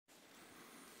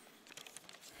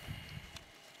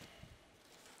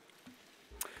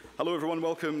Hello everyone,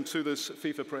 welcome to this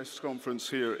FIFA press conference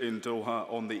here in Doha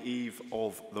on the eve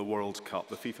of the World Cup.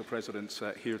 The FIFA President's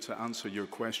here to answer your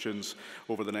questions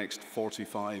over the next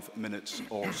 45 minutes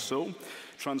or so.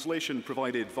 Translation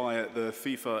provided via the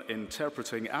FIFA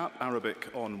interpreting app, Arabic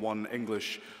on 1,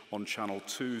 English on Channel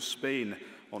 2, Spain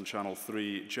on Channel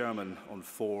 3, German on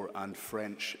 4 and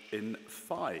French in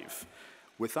 5.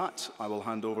 With that, I will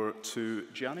hand over to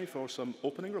Gianni for some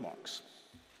opening remarks.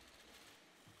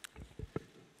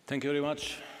 Thank you very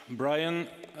much, Brian,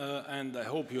 and I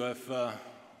hope you have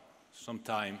some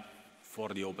time for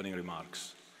the opening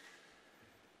remarks.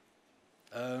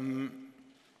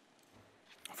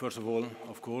 First of all,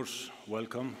 of course,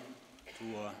 welcome to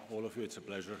all of you. It's a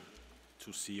pleasure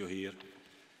to see you here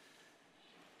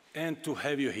and to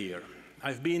have you here.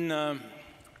 I've been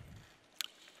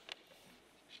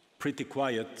pretty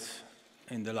quiet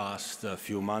in the last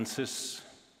few months,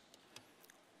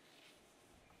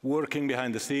 working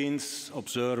behind the scenes,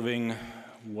 observing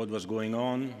what was going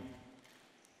on,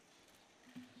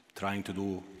 trying to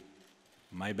do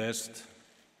my best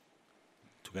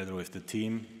together with the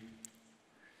team.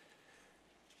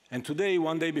 And today,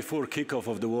 one day before kickoff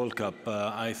of the World Cup,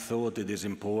 I thought it is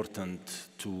important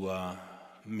to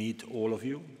meet all of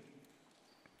you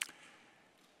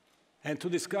and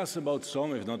to discuss about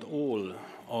some, if not all,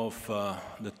 of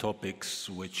the topics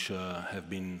which have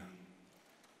been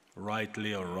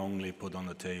rightly or wrongly put on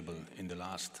the table in the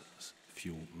last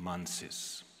few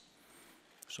months.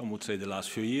 Some would say the last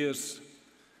few years,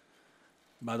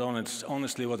 but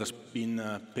honestly what has been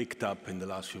picked up in the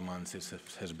last few months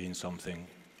has been something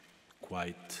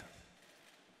quite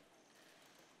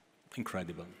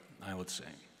incredible, I would say.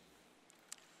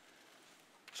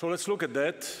 So let's look at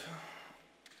that,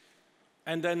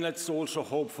 and then let's also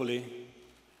hopefully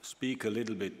speak a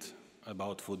little bit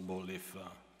about football if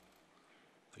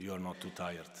you are not too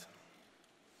tired.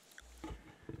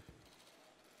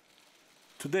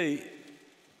 Today,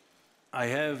 I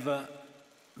have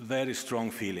very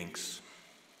strong feelings.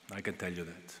 I can tell you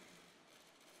that.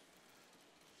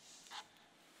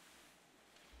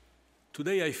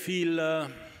 Today, I feel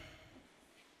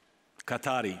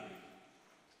Qatari.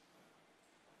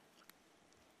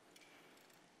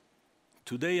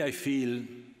 Today, I feel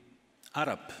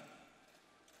Arab.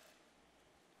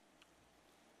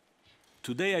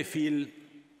 Today I feel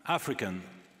African.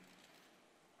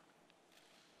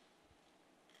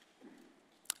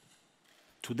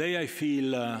 Today I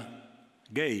feel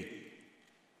gay.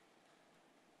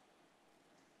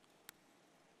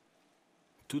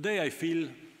 Today I feel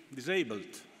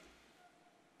disabled.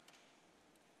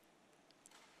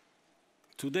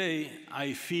 Today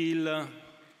I feel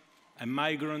a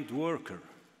migrant worker.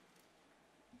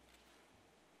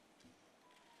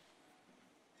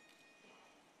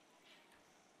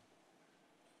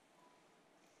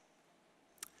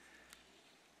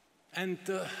 And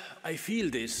I feel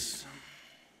this,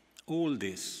 all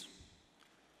this,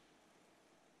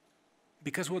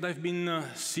 because what I've been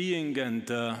seeing and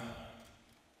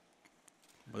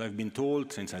what I've been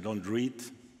told, since I don't read,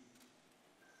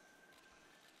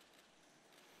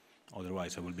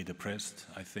 otherwise I will be depressed,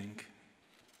 I think.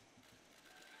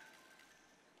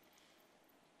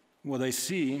 What I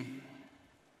see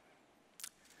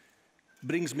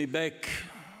brings me back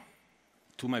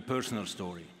to my personal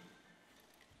story.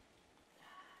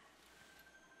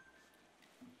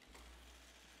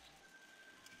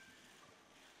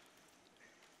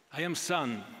 I am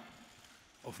son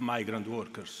of migrant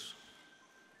workers.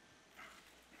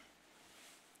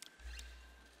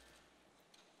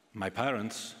 My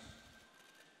parents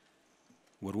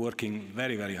were working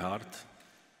very, very hard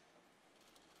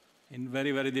in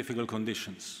very, very difficult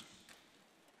conditions.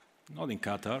 Not in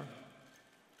Qatar,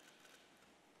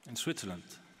 in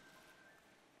Switzerland.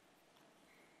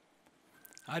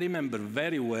 I remember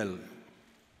very well,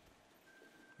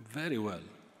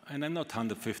 and I'm not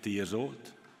 150 years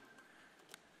old.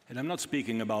 And I'm not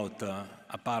speaking about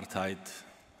apartheid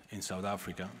in South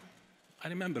Africa. I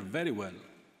remember very well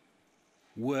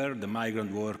where the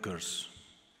migrant workers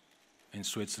in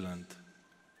Switzerland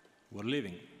were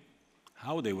living,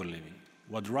 how they were living,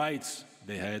 what rights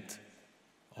they had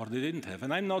or they didn't have.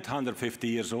 And I'm not 150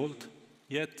 years old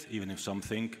yet, even if some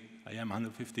think I am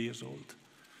 150 years old.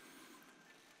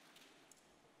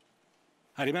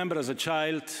 I remember as a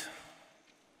child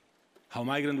how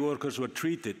migrant workers were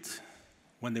treated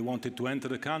when they wanted to enter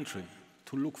the country,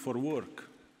 to look for work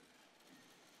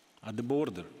at the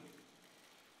border.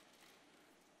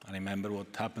 I remember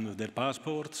what happened with their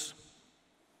passports,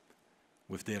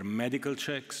 with their medical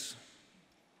checks,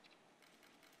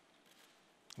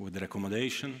 with their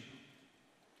accommodation.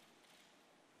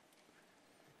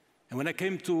 And when I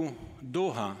came to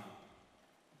Doha,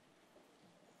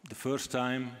 the first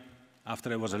time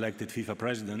after I was elected FIFA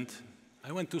president,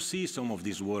 I went to see some of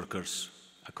these workers'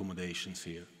 accommodations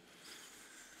here.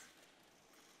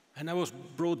 And I was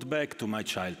brought back to my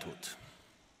childhood.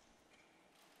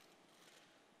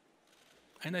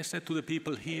 And I said to the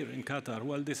people here in Qatar,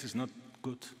 well, this is not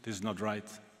good, this is not right.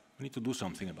 We need to do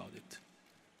something about it.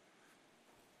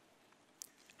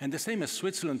 And the same as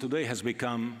Switzerland today has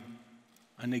become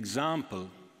an example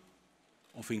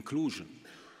of inclusion,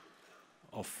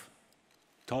 of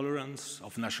tolerance,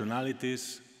 of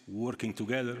nationalities working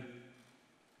together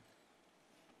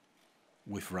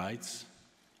with rights.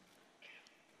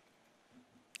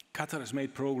 Qatar has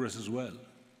made progress as well.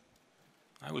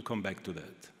 I will come back to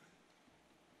that.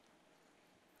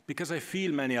 Because I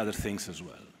feel many other things as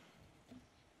well.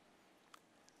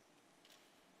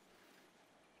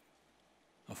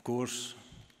 Of course,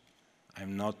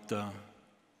 I'm not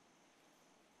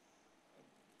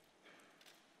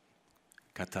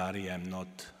Qatari, I'm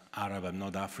not Arab, I'm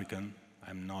not African,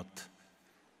 I'm not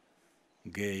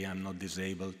gay, I'm not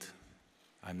disabled,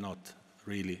 I'm not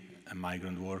really a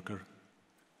migrant worker.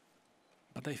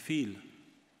 But I feel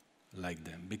like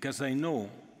them because I know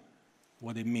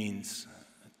what it means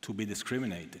to be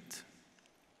discriminated,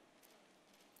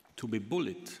 to be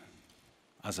bullied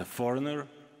as a foreigner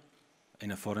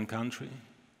in a foreign country,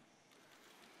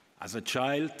 as a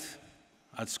child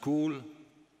at school.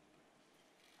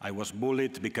 I was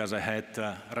bullied because I had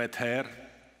red hair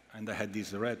and I had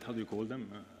these red, how do you call them?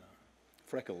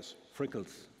 Freckles.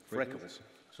 Freckles. Freckles.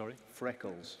 Sorry?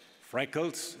 Freckles.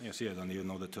 Freckles. You see, I don't even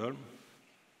know the term.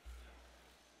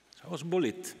 So I was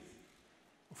bullied,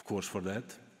 of course, for that.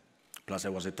 Plus I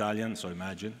was Italian, so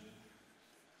imagine.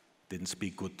 Didn't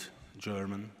speak good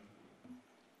German.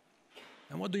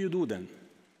 And what do you do then?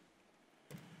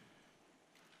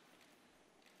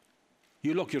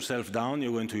 You lock yourself down,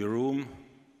 you go into your room,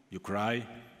 you cry,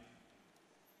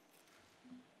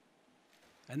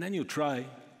 and then you try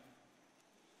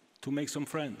to make some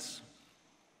friends.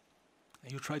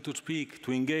 And you try to speak,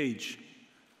 to engage,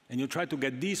 and you try to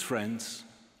get these friends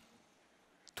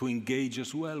to engage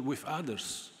as well with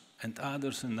others, and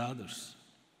others, and others.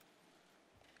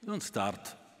 You don't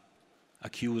start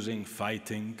accusing,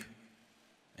 fighting,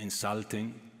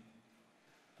 insulting.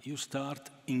 You start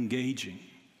engaging.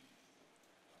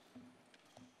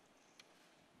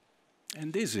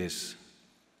 And this is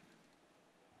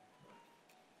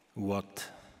what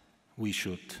we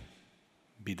should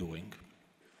be doing.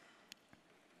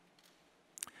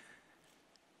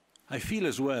 I feel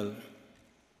as well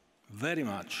very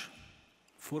much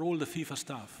for all the FIFA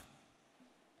staff,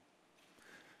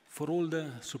 for all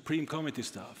the Supreme Committee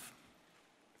staff,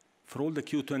 for all the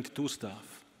Q22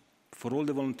 staff, for all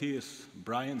the volunteers,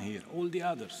 Brian here, all the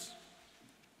others,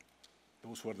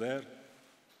 those who are there.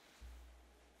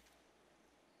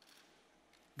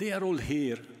 They are all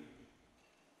here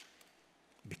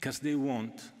because they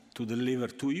want to deliver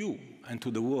to you and to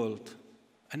the world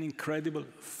an incredible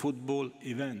football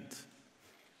event.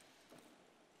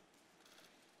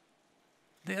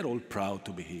 They are all proud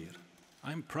to be here.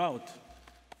 I'm proud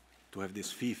to have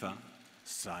this FIFA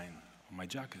sign on my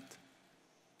jacket.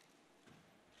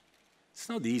 It's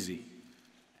not easy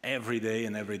every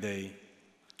day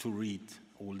to read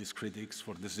all these critics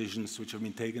for decisions which have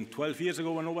been taken 12 years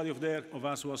ago when nobody of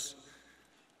us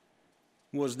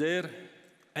was there.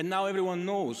 And now everyone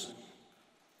knows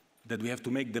that we have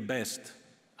to make the best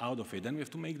out of it, and we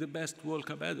have to make the best World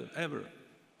Cup ever.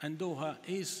 And Doha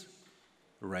is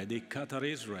ready, Qatar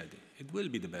is ready. It will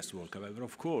be the best World Cup ever,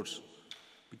 of course,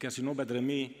 because you know better than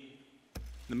me,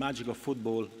 the magic of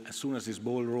football, as soon as this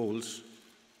ball rolls,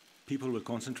 people will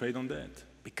concentrate on that,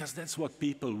 because that's what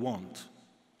people want.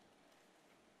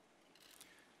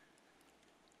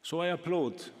 So I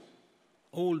applaud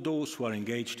all those who are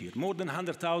engaged here. More than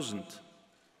 100,000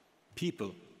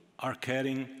 people are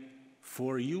caring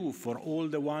for you, for all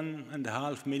the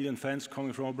 1.5 million fans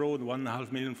coming from abroad,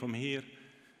 1.5 million from here,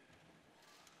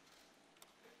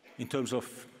 in terms of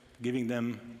giving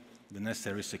them the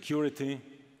necessary security,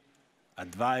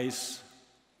 advice,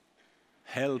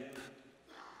 help,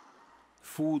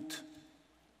 food,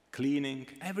 cleaning,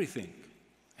 everything.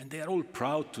 And they are all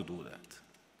proud to do that.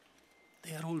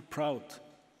 They are all proud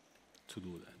to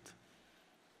do that.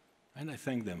 And I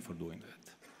thank them for doing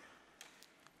that.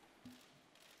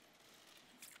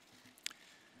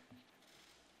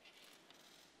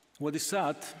 What is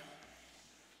sad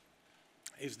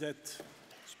is that,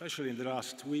 especially in the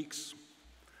last weeks,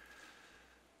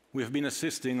 we have been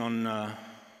assisting on,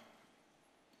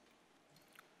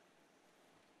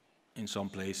 in some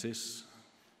places,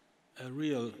 a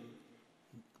real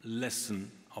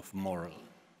lesson of moral,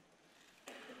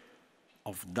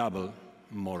 of double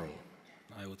moral,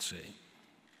 I would say.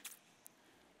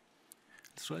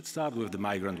 So let's start with the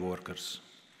migrant workers,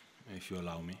 if you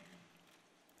allow me.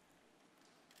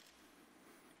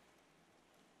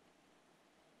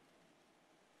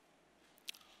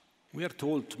 We are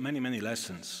told many, many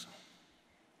lessons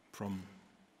from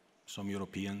some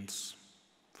Europeans,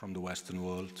 from the Western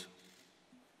world.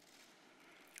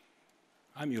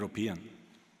 I'm European.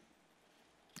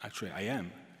 Actually, I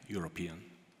am European.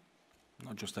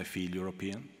 Not just I feel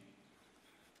European.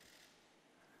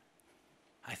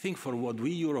 I think for what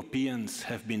we Europeans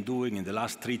have been doing in the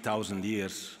last 3,000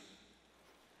 years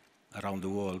around the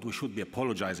world, we should be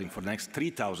apologizing for the next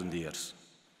 3,000 years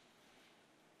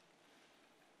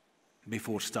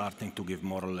before starting to give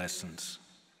moral lessons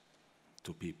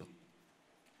to people.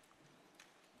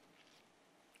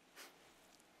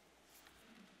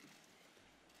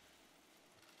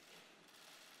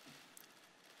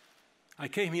 I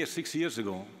came here 6 years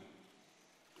ago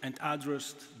and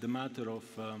addressed the matter of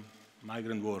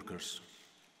migrant workers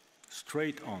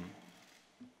straight on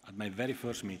at my very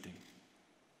first meeting.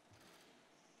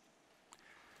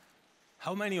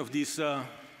 How many of these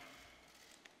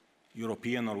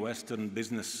European or Western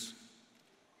business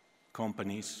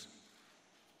companies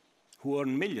who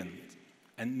earn millions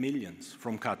and millions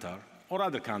from Qatar or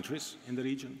other countries in the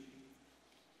region,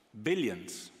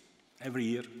 billions every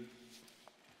year,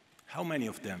 how many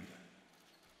of them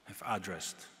have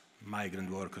addressed migrant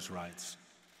workers' rights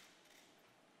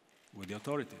with the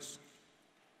authorities?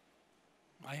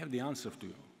 I have the answer to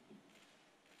you.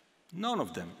 None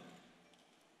of them.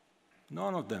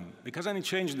 None of them. Because any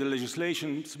change in the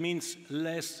legislation means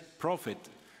less profit.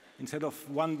 Instead of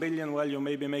 1 billion, well, you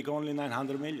maybe make only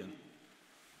 900 million.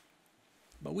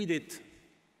 But we did.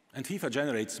 And FIFA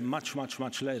generates much, much,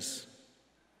 much less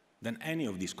than any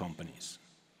of these companies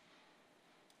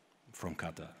from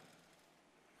Qatar.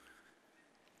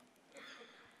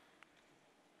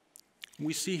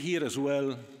 We see here as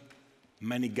well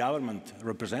many government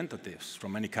representatives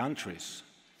from many countries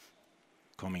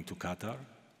coming to Qatar.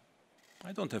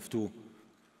 I don't have to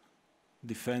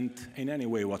defend in any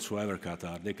way whatsoever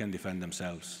Qatar. They can defend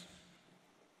themselves.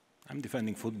 I'm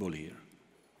defending football here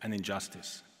and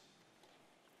injustice.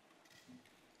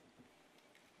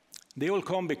 They all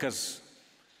come because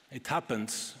it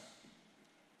happens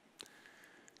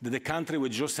that the country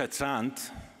with just had sand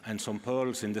and some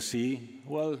pearls in the sea,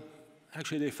 well,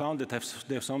 actually they found that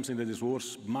they have something that is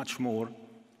worth much more.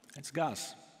 It's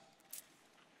gas.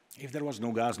 If there was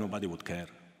no gas, nobody would care.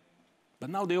 But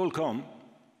now they all come,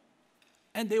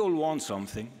 and they all want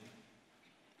something.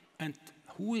 And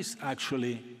who is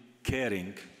actually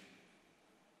caring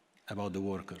about the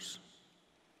workers?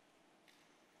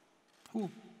 Who?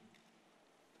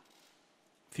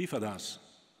 FIFA does.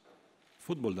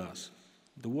 Football does.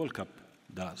 The World Cup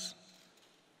does.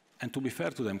 And to be fair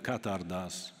to them, Qatar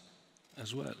does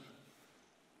as well.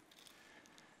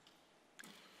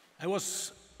 I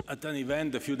was at an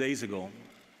event a few days ago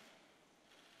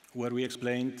where we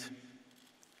explained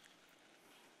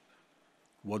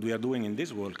what we are doing in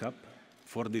this World Cup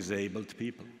for disabled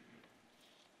people.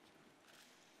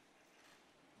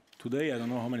 Today, I don't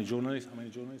know how many journalists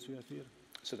we have here.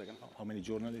 Say that again. How many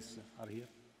journalists are here?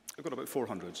 I've got about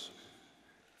 400.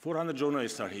 400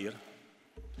 journalists are here.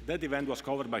 That event was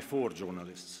covered by 4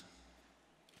 journalists,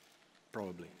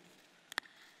 probably.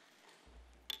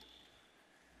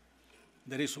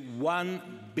 There is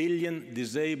 1 billion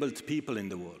disabled people in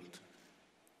the world.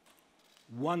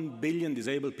 1 billion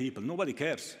disabled people. Nobody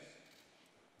cares.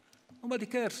 Nobody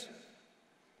cares.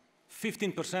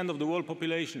 15% of the world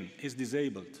population is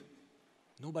disabled.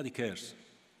 Nobody cares.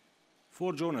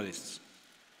 4 journalists.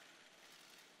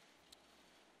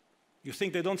 You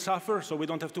think they don't suffer, so we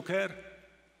don't have to care?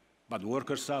 But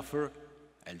workers suffer,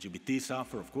 LGBT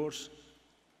suffer, of course.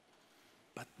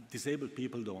 But disabled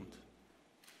people don't.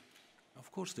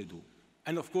 Of course they do.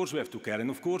 And of course we have to care,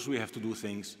 and of course we have to do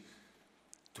things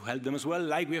to help them as well,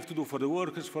 like we have to do for the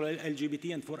workers, for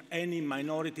LGBT, and for any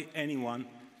minority, anyone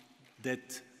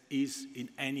that is in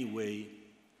any way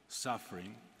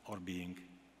suffering or being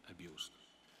abused.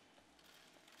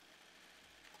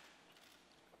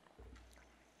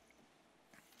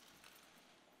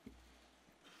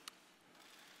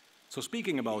 So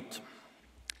speaking about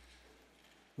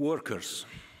workers,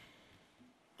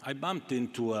 I bumped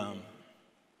into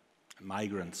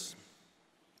migrants,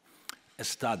 a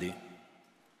study,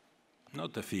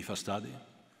 not a FIFA study,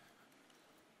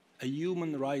 a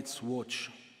Human Rights Watch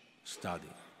study,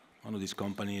 one of these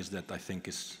companies that I think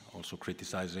is also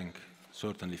criticizing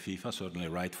certainly FIFA, certainly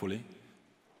rightfully,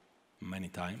 many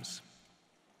times.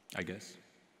 I guess.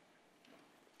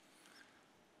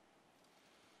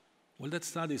 Well, that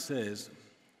study says,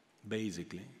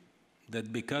 basically,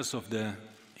 that because of the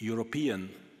European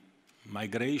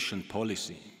migration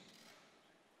policy,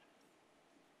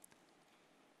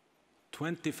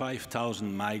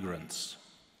 25,000 migrants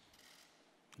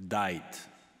died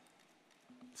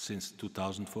since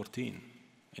 2014,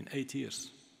 in 8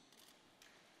 years.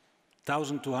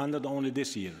 1,200 only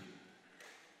this year.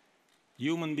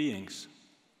 Human beings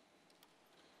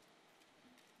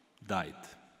died.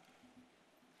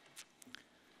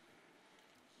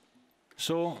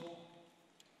 So,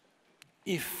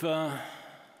 if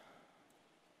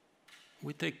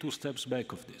we take 2 steps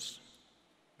back of this,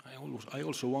 I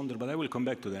also wonder, but I will come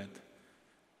back to that,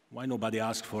 why nobody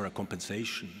asked for a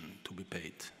compensation to be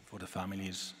paid for the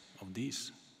families of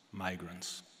these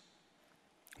migrants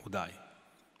who die.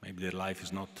 Maybe their life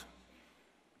is not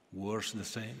worse the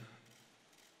same.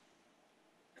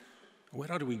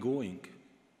 Where are we going?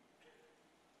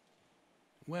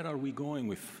 Where are we going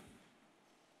with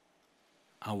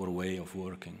our way of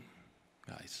working,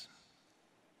 guys?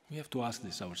 We have to ask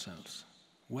this ourselves.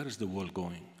 Where is the world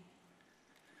going?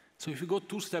 So if we go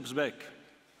 2 steps back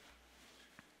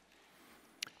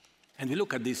and we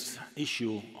look at this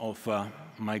issue of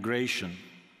migration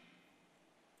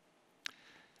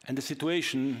and the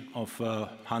situation of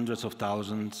hundreds of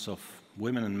thousands of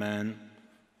women and men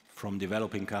from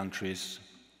developing countries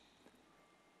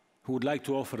who would like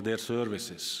to offer their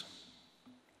services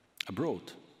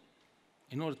abroad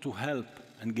in order to help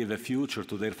and give a future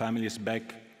to their families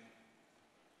back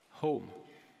home.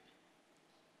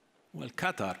 Well,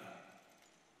 Qatar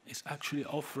is actually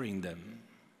offering them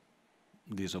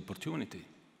this opportunity.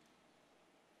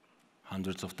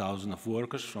 Hundreds of thousands of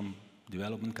workers from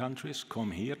developing countries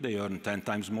come here. They earn 10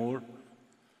 times more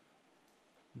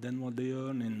than what they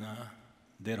earn in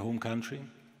their home country.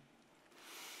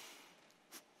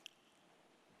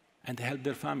 And they help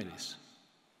their families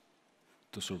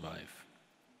to survive.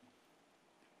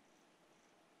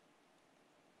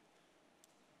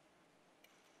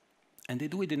 And they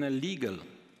do it in a legal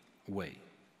way.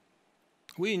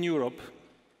 We in Europe,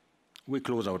 we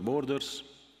close our borders,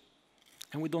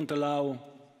 and we don't allow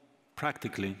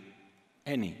practically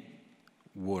any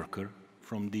worker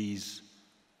from these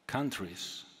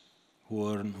countries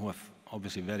who have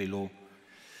obviously very low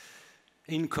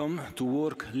income to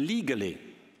work legally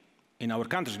in our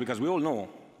countries, because we all know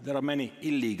there are many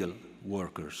illegal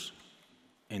workers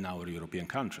in our European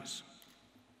countries,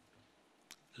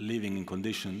 living in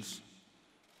conditions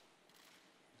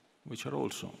which are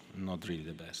also not really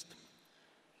the best.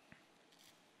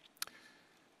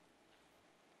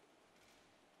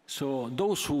 So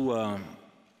those who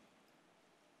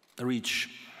reach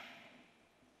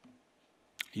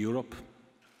Europe,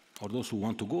 or those who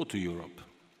want to go to Europe,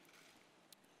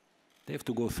 they have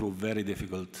to go through a very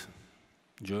difficult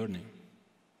journey.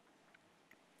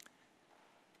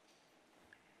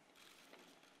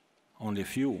 Only a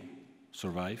few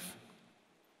survive.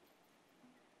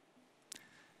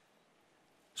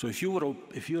 So if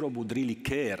Europe would really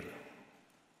care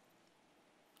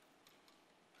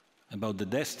about the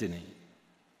destiny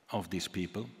of these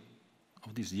people,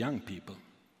 of these young people,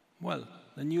 well,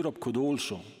 then Europe could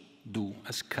also do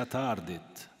as Qatar did,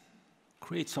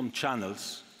 create some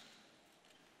channels,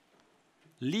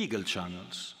 legal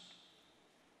channels,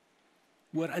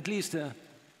 where at least a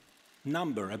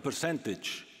number, a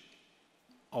percentage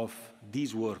of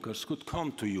these workers could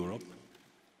come to Europe,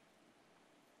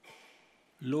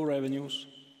 low revenues,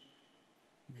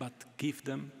 but give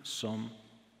them some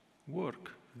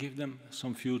work, give them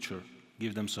some future,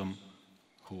 give them some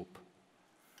hope.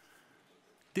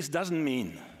 This doesn't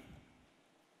mean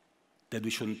that we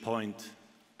shouldn't point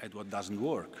at what doesn't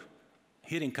work.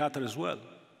 Here in Qatar as well,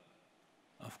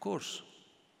 of course,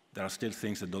 there are still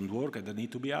things that don't work and that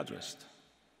need to be addressed.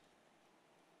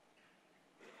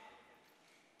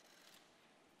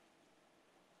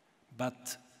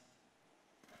 But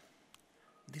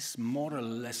this moral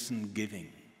lesson giving,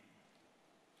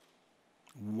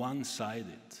 one-sided,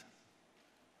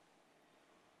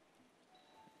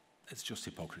 it's just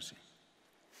hypocrisy.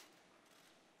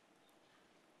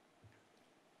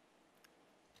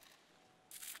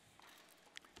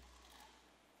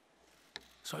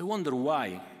 So I wonder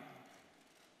why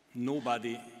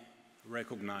nobody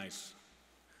recognized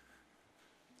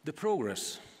the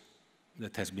progress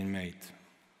that has been made.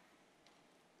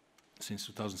 Since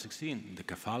 2016, the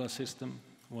kafala system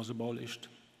was abolished,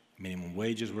 minimum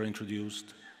wages were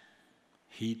introduced,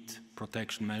 heat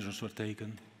protection measures were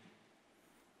taken.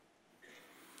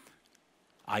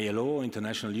 ILO,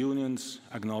 international unions,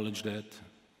 acknowledge that,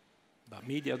 but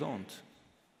media don't.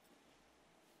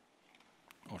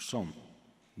 or some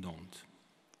don't.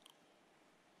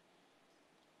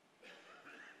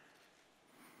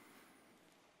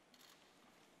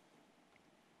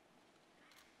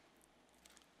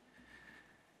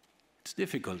 It's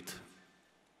difficult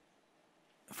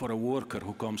for a worker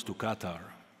who comes to Qatar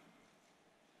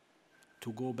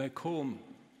to go back home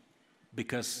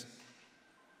because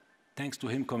thanks to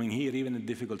him coming here, even in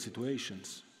difficult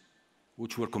situations,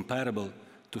 which were comparable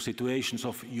to situations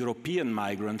of European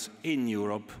migrants in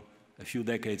Europe a few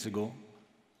decades ago.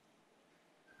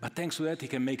 But thanks to that, he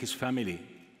can make his family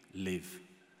live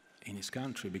in his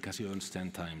country because he earns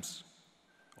 10 times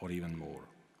or even more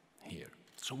here.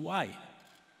 So why?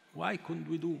 Why couldn't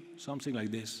we do something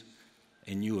like this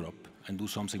in Europe and do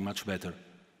something much better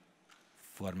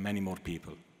for many more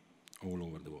people all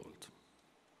over the world?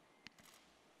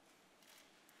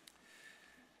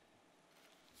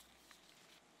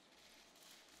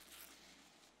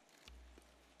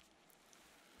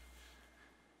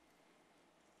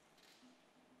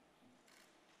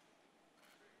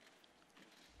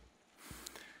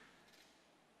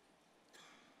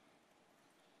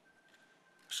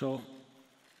 So,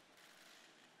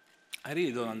 I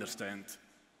really don't understand,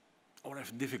 or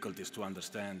have difficulties to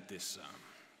understand this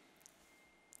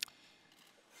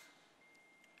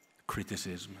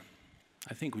criticism.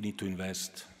 I think we need to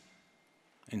invest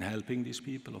in helping these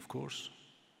people, of course.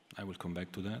 I will come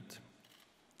back to that.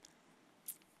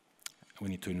 We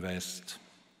need to invest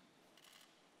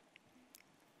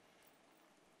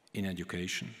in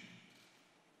education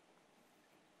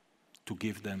to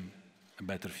give them a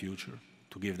better future,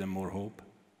 to give them more hope.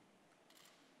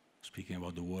 Speaking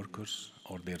about the workers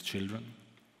or their children.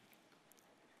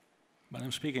 But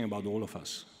I'm speaking about all of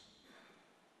us.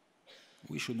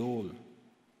 We should all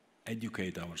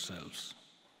educate ourselves.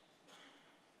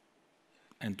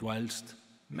 And whilst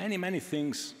many, many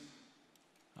things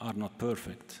are not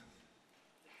perfect,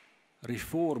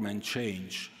 reform and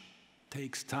change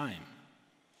takes time.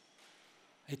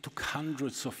 It took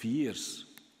hundreds of years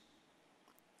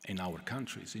in our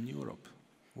countries, in Europe,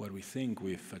 where we think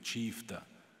we've achieved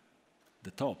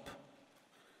the top.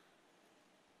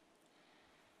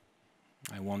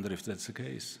 I wonder if that's the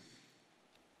case.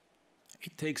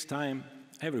 It takes time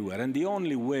everywhere, and the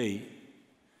only way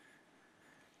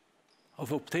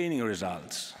of obtaining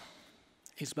results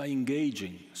is by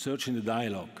engaging, searching the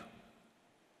dialogue,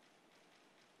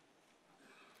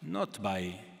 not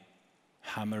by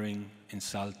hammering,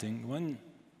 insulting.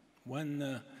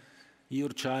 When your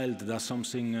child does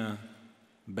something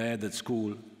bad at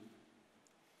school,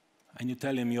 and you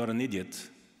tell him you're an idiot,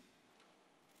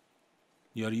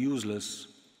 you're useless,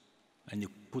 and you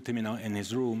put him in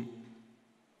his room,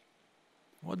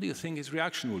 what do you think his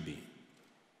reaction will be?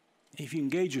 If you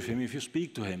engage with him, if you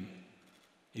speak to him,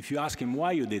 if you ask him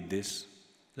why you did this,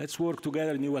 let's work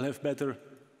together and you will have better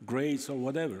grades or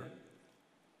whatever,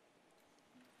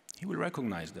 he will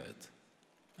recognize that,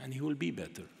 and he will be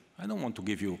better. I don't want to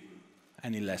give you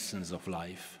any lessons of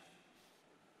life.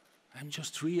 I'm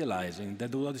just realizing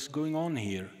that what is going on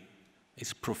here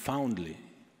is profoundly,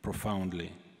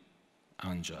 profoundly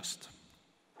unjust.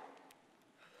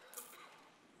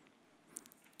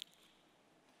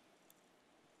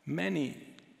 Many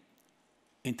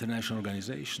international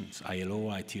organizations, ILO,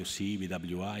 ITOC,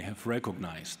 BWI, have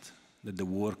recognized that the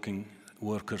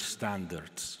worker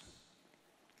standards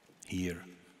here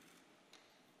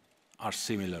are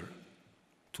similar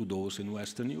to those in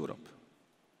Western Europe.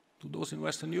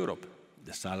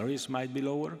 The salaries might be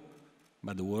lower,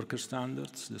 but the worker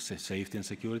standards, the safety and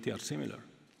security are similar.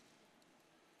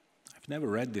 I've never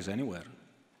read this anywhere,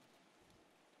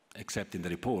 except in the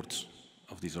reports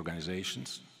of these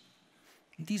organizations.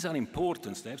 These are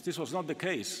important steps. This was not the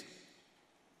case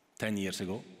 10 years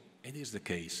ago. It is the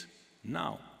case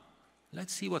now.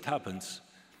 Let's see what happens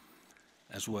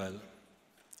as well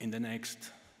in the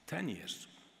next 10 years.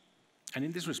 And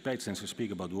in this respect, since we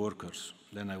speak about workers,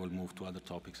 then I will move to other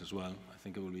topics as well. I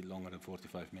think it will be longer than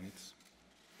 45 minutes.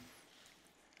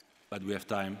 But we have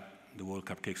time. The World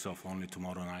Cup kicks off only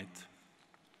tomorrow night.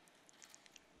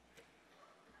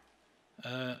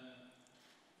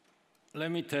 Let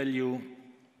me tell you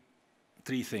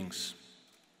 3 things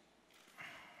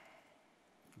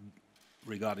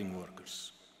regarding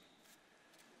workers.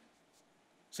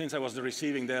 Since I was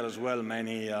receiving there as well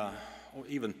many, or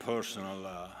even personal,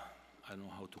 I don't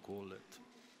know how to call it,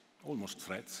 almost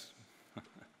threats.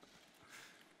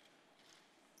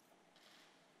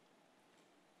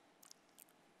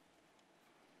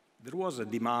 There was a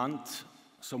demand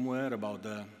somewhere about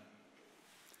the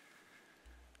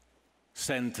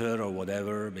center or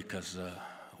whatever, because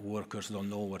workers don't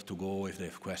know where to go if they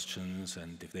have questions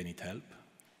and if they need help.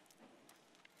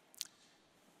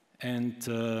 And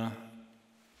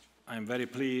I'm very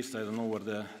pleased, I don't know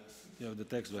where you have the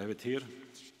text, do I have it here?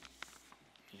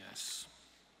 Yes.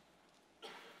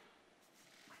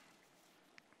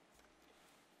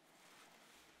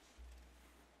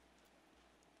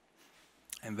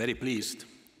 I'm very pleased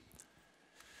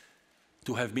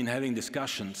to have been having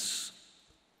discussions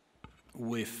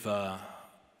with the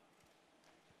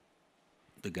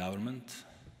government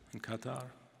in Qatar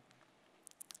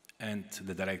and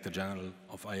the Director General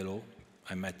of ILO.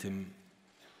 I met him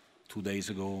 2 days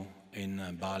ago in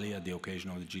Bali at the occasion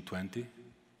of the G20.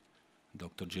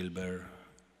 Dr. Gilbert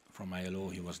from ILO,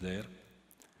 he was there.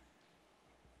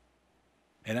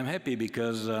 And I'm happy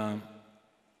because there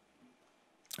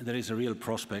is a real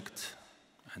prospect,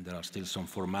 and there are still some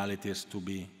formalities to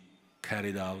be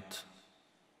carried out,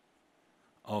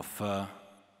 of a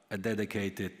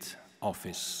dedicated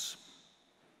office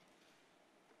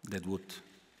that would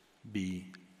be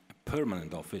a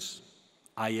permanent office,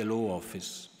 ILO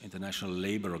office, International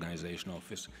Labour Organization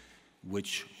office,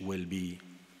 which will be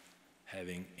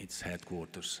having its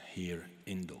headquarters here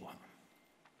in Doha.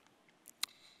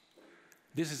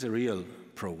 This is a real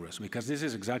progress, because this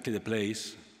is exactly the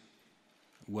place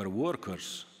where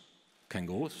workers can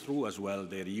go through as well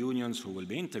their unions, who will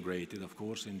be integrated, of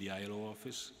course, in the ILO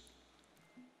office,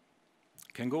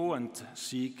 can go and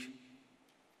seek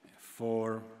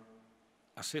for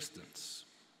assistance.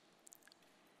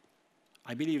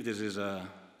 I believe this is a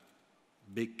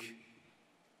big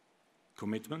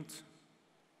commitment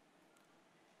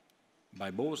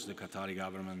by both the Qatari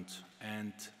government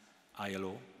and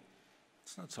ILO.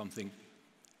 It's not something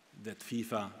that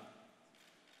FIFA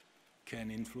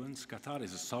can influence. Qatar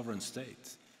is a sovereign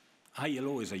state.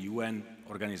 ILO is a UN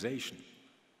organization.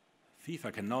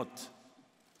 FIFA cannot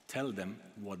tell them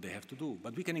what they have to do,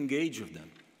 but we can engage with them.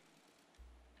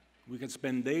 We can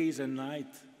spend days and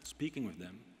nights speaking with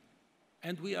them,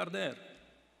 and we are there.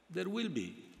 There will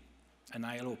be an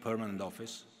ILO permanent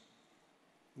office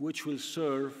which will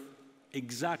serve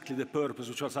exactly the purpose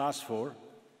which was asked for,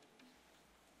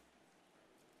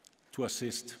 to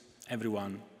assist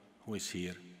everyone who is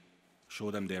here, show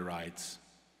them their rights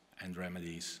and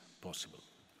remedies possible.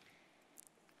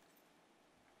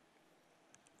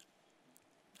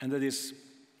 And that is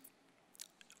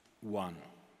one.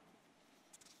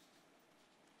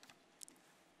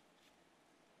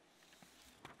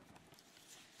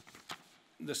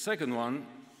 The second one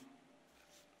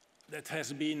that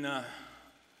has been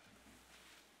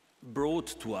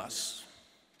brought to us,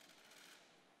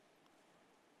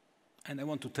 and I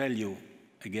want to tell you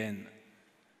again,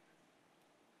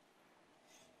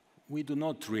 we do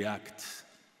not react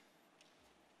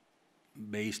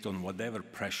based on whatever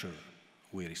pressure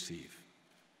we receive.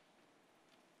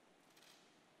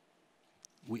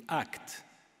 We act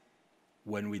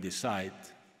when we decide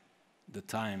the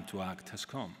time to act has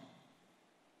come.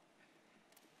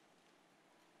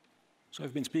 So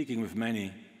I've been speaking with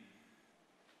many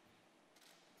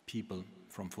people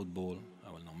from football,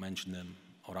 I will not mention them,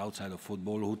 or outside of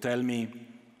football, who tell me,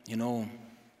 you know,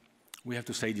 we have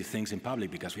to say these things in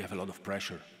public because we have a lot of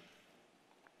pressure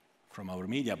from our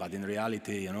media, but in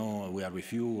reality, you know, we are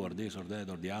with you, or this, or that,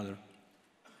 or the other.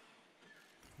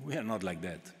 We are not like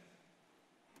that.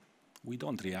 We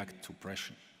don't react to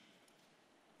pressure.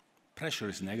 Pressure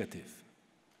is negative.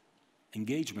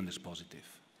 Engagement is positive.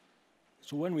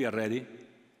 So when we are ready,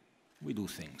 we do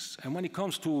things. And when it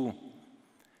comes to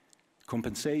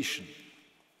compensation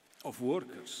of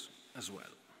workers as well,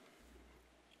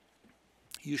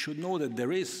 you should know that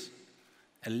there is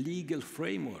a legal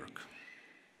framework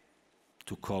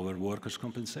to cover workers'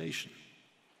 compensation.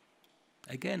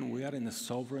 Again, we are in a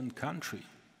sovereign country.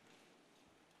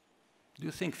 Do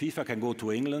you think FIFA can go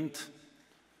to England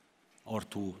or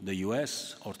to the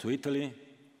US or to Italy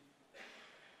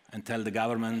and tell the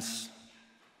governments,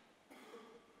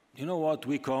 you know what,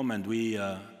 we come and we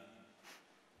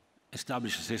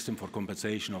establish a system for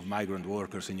compensation of migrant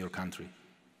workers in your country?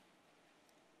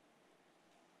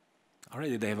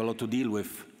 Already they have a lot to deal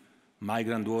with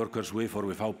migrant workers with or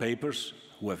without papers,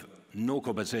 who have no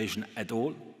compensation at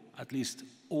all. At least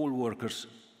all workers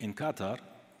in Qatar,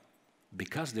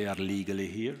 because they are legally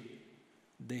here,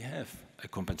 they have a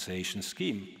compensation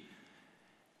scheme.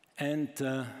 And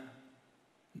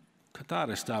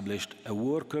Qatar established a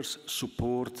workers'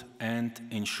 support and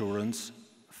insurance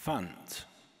fund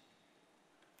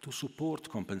to support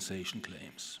compensation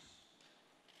claims.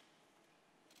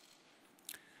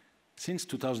 Since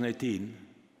 2018,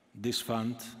 this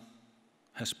fund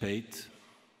has paid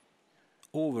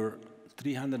over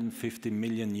 $350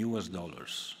 million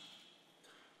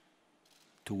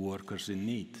to workers in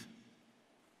need.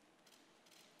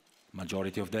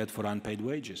 majority of that for unpaid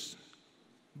wages,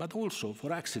 but also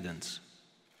for accidents,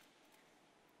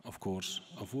 of course,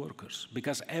 of workers.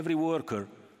 Because every worker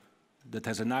that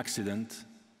has an accident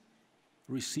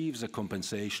receives a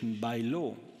compensation by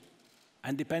law.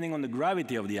 And depending on the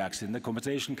gravity of the accident, the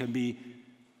compensation can be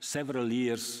several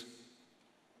years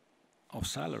of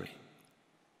salary.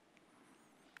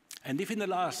 And if in the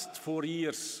last 4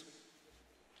 years,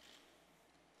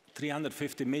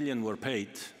 350 million were paid,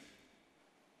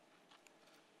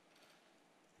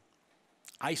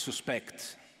 I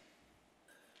suspect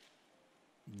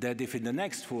that if in the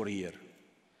next 4 years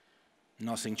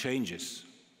nothing changes,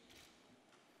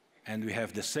 and we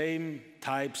have the same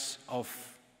types of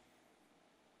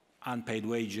unpaid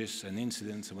wages and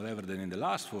incidents and whatever than in the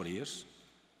last 4 years,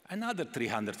 another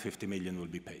 350 million will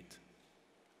be paid,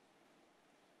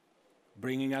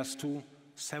 bringing us to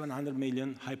 700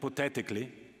 million,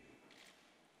 hypothetically,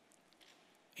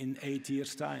 in 8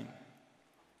 years' time.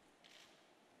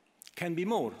 Can be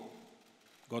more,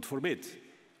 God forbid,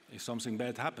 if something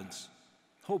bad happens.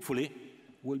 Hopefully,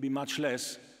 will be much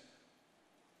less,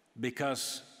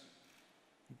 because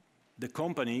the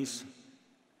companies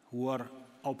who are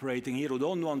operating here, who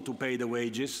don't want to pay the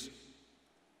wages,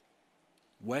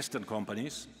 Western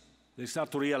companies, they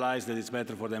start to realize that it's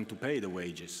better for them to pay the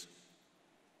wages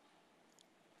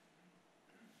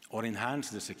or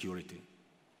enhance the security.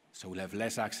 So we'll have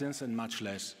less accidents and much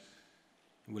less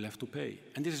we'll have to pay.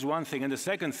 And this is one thing. And the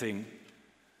second thing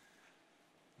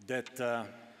that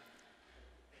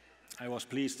I was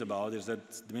pleased about is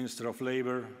that the Minister of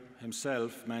Labour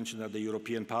himself mentioned at the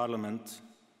European Parliament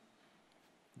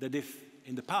that if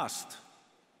in the past,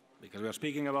 because we are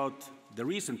speaking about the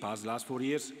recent past, the last 4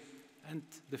 years, and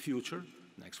the future,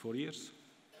 next 4 years,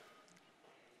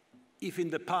 if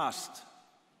in the past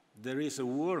there is a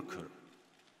worker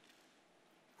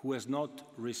who has not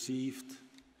received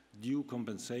due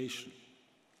compensation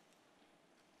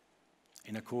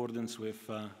in accordance with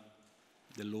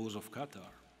the laws of Qatar,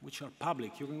 which are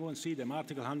public. You can go and see them,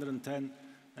 Article 110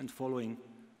 and following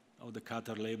of the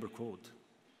Qatar Labour Code.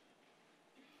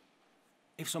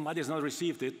 If somebody has not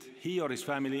received it, he or his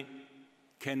family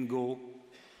can go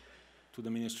to the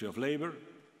Ministry of Labour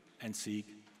and seek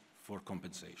for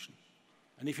compensation.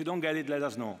 And if you don't get it, let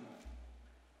us know,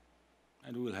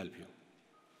 and we will help you.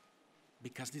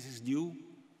 Because this is due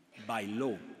by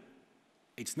law.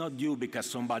 It's not due because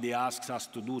somebody asks us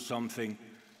to do something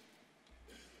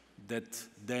that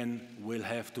then will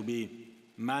have to be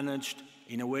managed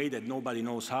in a way that nobody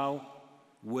knows how,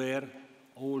 where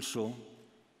also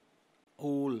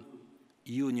all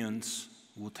unions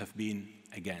would have been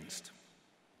against.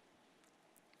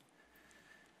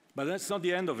 But that's not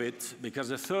the end of it, because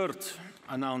the third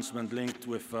announcement linked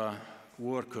with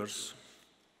workers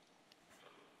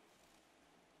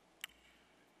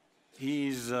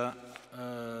is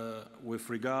with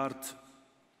regard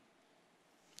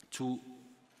to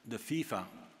the FIFA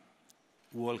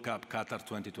World Cup Qatar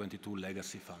 2022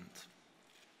 Legacy Fund.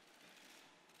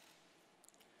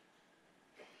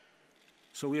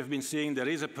 So we have been seeing there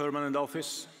is a permanent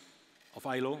office of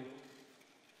ILO,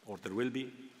 or there will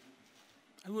be,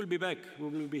 and we'll be back. We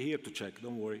will be here to check,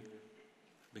 don't worry,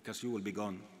 because you will be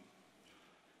gone.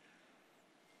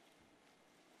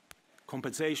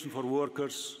 Compensation for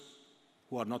workers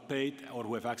who are not paid or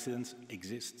who have accidents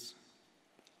exists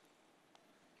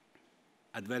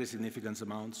at very significant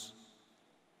amounts.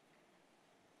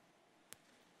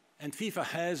 And FIFA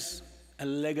has a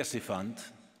legacy fund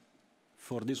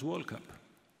for this World Cup.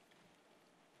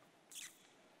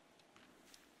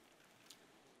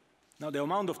 Now, the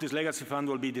amount of this legacy fund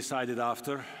will be decided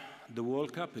after the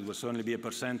World Cup. It will certainly be a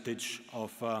percentage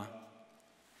of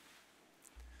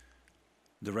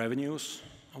the revenues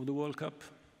of the World Cup.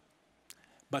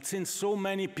 But since so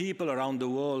many people around the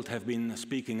world have been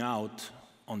speaking out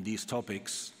on these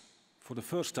topics, for the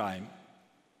first time,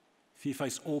 FIFA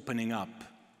is opening up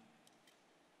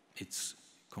its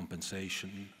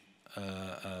compensation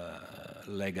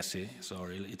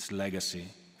its legacy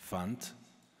fund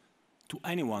to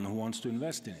anyone who wants to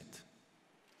invest in it.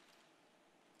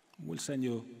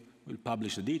 We'll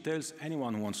publish the details.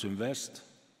 Anyone who wants to invest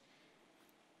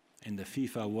in the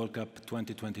FIFA World Cup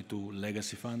 2022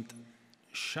 Legacy Fund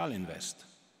shall invest.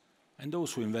 And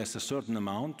those who invest a certain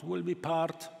amount will be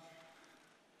part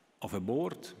of a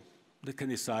board that can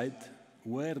decide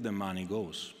where the money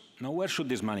goes. Now, where should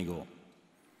this money go?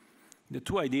 The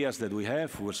two ideas that we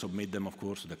have, we'll submit them, of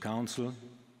course, to the Council.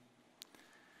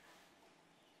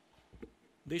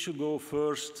 They should go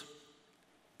first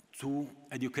to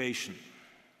education,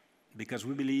 because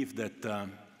we believe that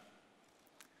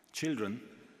children,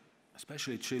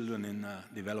 especially children in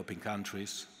developing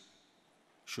countries,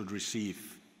 should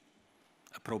receive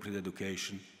appropriate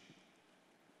education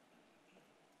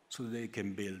so that they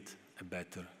can build a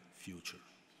better future.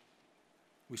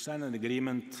 We signed an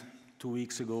agreement 2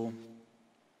 weeks ago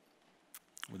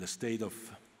with the state of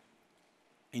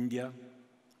India,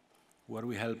 where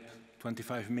we help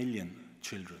 25 million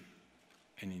children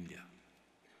in India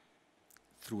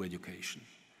through education.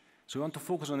 So we want to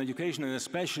focus on education, and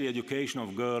especially education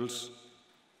of girls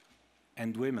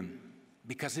and women,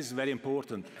 because it's very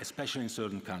important, especially in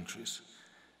certain countries.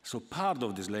 So part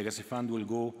of this legacy fund will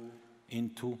go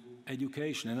into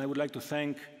education. And I would like to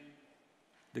thank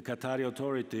the Qatari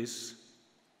authorities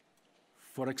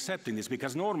for accepting this,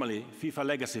 because normally FIFA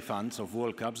legacy funds of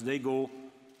World Cups, they go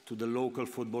to the local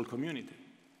football community.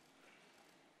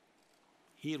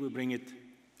 Here we bring it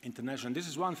international. This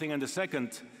is one thing, and the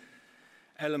second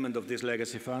element of this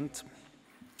legacy fund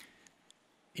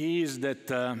is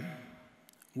that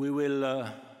we will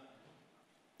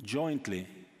jointly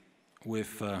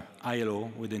with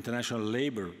ILO, with the International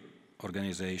Labour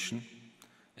Organization,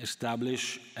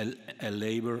 establish a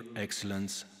labour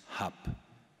excellence hub.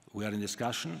 We are in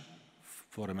discussion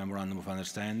for a memorandum of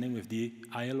understanding with the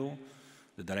ILO.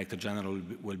 The Director General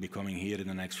will be coming here in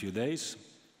the next few days.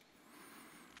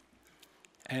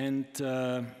 And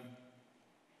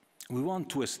we want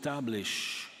to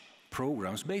establish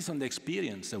programs based on the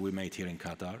experience that we made here in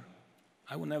Qatar.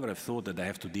 I would never have thought that I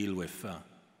have to deal with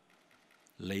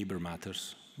labor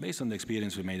matters. Based on the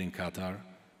experience we made in Qatar,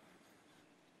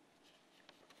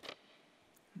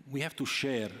 we have to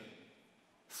share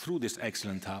through this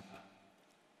excellent hub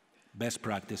best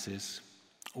practices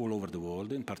all over the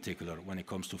world, in particular when it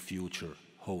comes to future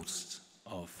hosts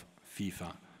of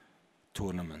FIFA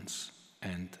tournaments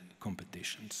and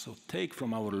competitions. So take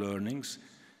from our learnings,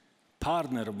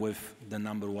 partner with the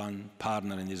 #1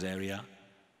 partner in this area,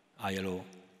 ILO,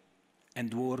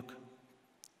 and work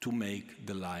to make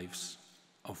the lives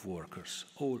of workers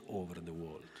all over the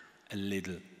world a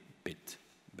little bit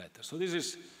better. So this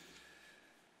is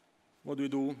what we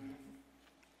do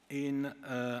in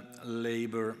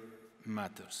labor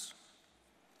matters.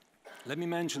 Let me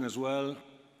mention as well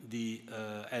the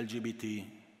LGBT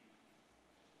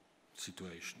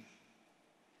situation.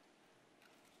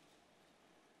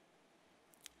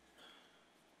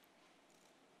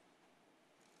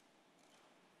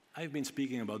 I've been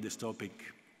speaking about this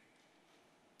topic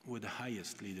with the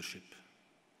highest leadership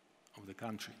of the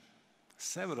country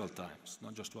several times,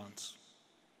 not just once.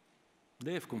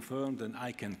 They have confirmed, and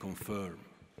I can confirm,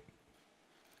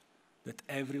 that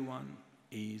everyone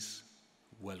is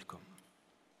welcome.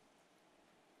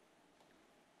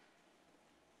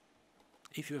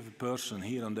 If you have a person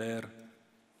here and there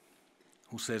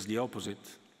who says the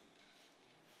opposite,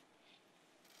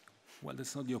 well,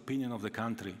 that's not the opinion of the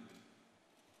country,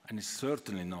 and it's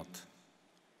certainly not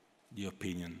the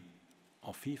opinion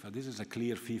of FIFA. This is a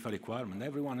clear FIFA requirement.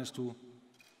 Everyone has to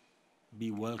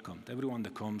be welcomed. Everyone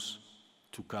that comes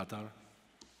to Qatar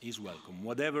is welcome.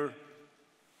 Whatever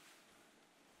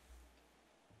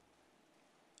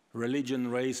religion,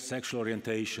 race, sexual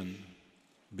orientation,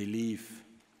 belief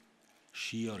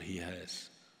she or he has,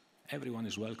 everyone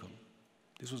is welcome.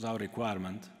 This was our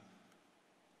requirement,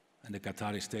 and the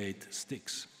Qatari state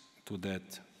sticks to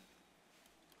that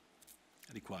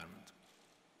requirement.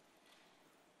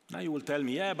 Now you will tell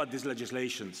me, yeah, but these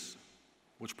legislations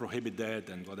which prohibit that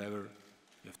and whatever,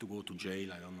 you have to go to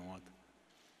jail, I don't know what.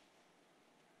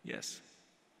 Yes,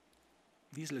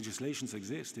 these legislations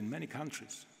exist in many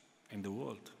countries in the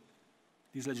world.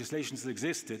 These legislations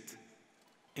existed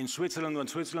in Switzerland when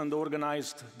Switzerland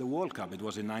organized the World Cup. It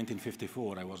was in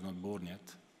 1954, I was not born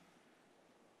yet.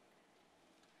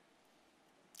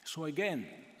 So again,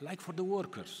 like for the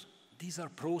workers, these are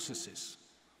processes.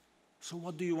 So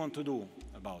what do you want to do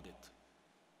about it?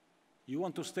 You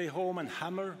want to stay home and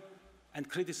hammer and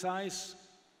criticize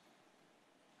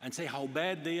and say how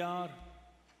bad they are,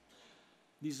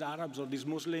 these Arabs or these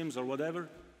Muslims or whatever,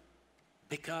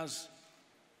 because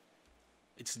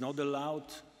it's not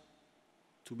allowed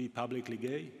to be publicly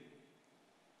gay?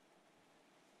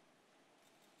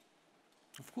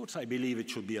 Of course I believe it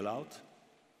should be allowed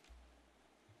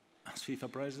as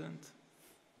FIFA president.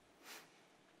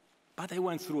 But I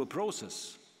went through a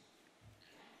process.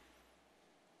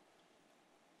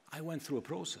 I went through a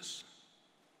process.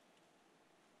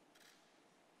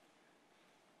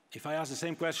 If I ask the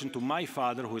same question to my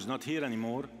father, who is not here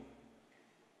anymore,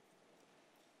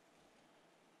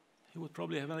 he would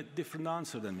probably have a different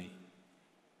answer than me.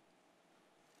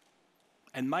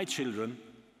 And my children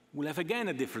will have again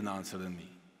a different answer than me.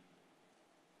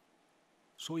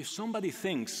 So if somebody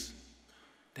thinks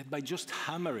that by just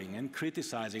hammering and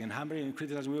criticizing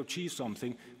we achieve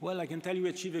something. Well, I can tell you we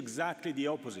achieve exactly the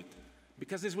opposite,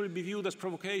 because this will be viewed as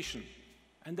provocation.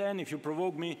 And then if you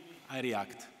provoke me, I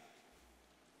react.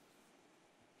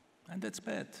 And that's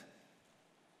bad,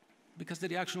 because the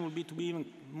reaction will be to be even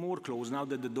more close now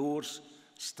that the doors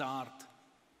start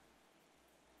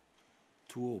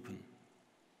to open.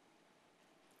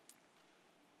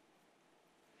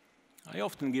 I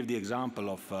often give the example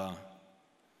of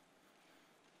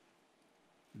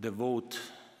the vote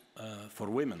for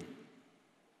women.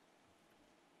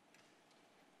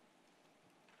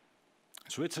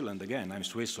 Switzerland, again, I'm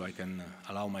Swiss, so I can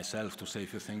allow myself to say a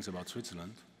few things about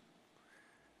Switzerland.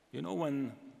 You know,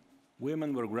 when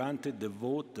women were granted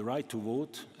the right to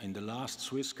vote in the last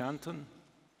Swiss canton,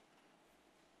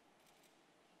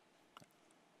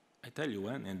 I tell you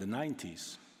when, in the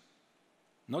 90s,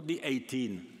 not the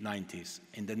 1890s,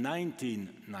 in the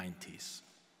 1990s.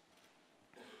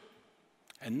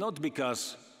 And not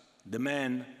because the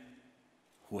men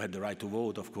who had the right to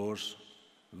vote, of course,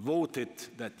 voted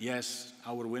that, yes,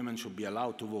 our women should be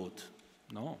allowed to vote.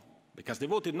 No, because they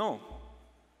voted no.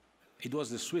 It was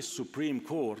the Swiss Supreme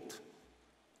Court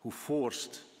who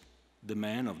forced the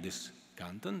men of this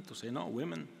canton to say, no,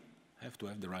 women have to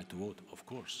have the right to vote, of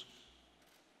course.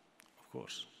 Of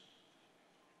course.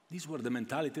 These were the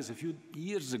mentalities a few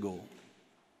years ago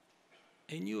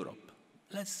in Europe.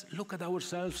 Let's look at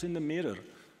ourselves in the mirror,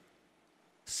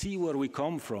 see where we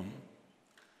come from,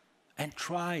 and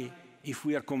try, if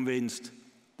we are convinced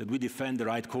that we defend the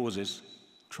right causes,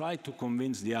 try to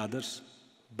convince the others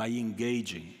by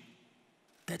engaging.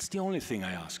 That's the only thing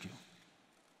I ask you.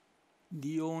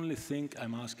 The only thing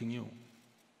I'm asking you.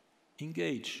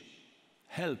 Engage,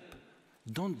 help,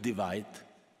 don't divide,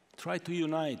 try to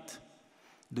unite.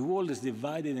 The world is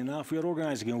divided enough. We are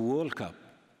organizing a World Cup.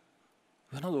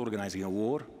 We're not organizing a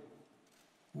war.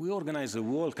 We organize a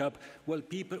World Cup where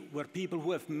people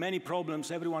who have many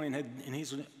problems, everyone in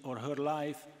his or her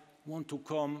life, want to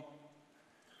come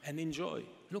and enjoy.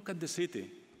 Look at the city.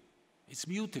 It's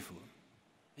beautiful.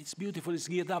 It's beautiful. It's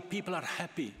geared up. People are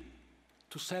happy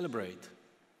to celebrate.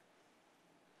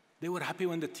 They were happy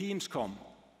when the teams come.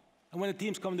 And when the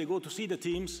teams come, they go to see the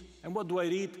teams. And what do I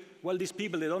read? Well, these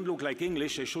people, they don't look like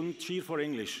English. They shouldn't cheer for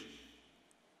English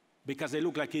because they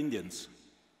look like Indians.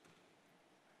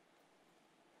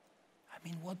 I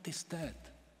mean, what is that?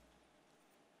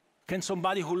 Can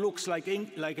somebody who looks like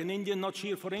an Indian not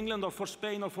cheer for England or for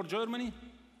Spain or for Germany?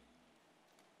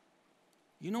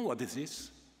 You know what this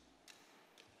is?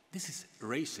 This is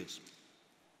racism.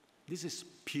 This is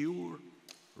pure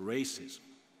racism.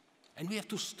 And we have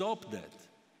to stop that.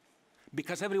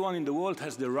 Because everyone in the world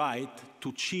has the right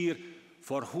to cheer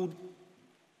for who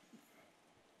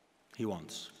he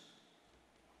wants.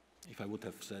 If I would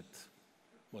have said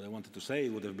what I wanted to say,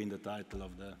 it would have been the title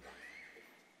of the...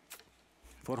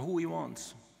 For who he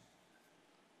wants.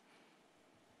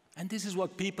 And this is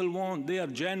what people want. They are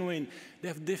genuine. They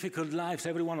have difficult lives.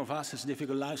 Every one of us has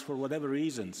difficult lives for whatever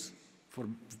reasons, for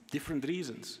different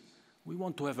reasons. We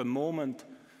want to have a moment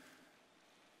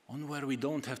on where we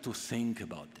don't have to think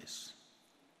about this.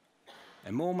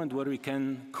 A moment where we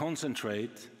can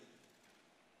concentrate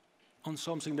on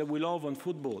something that we love, on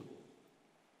football.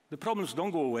 The problems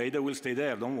don't go away, they will stay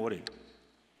there, don't worry,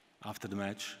 after the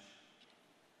match.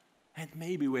 And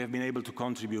maybe we have been able to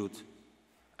contribute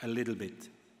a little bit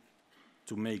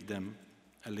to make them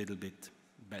a little bit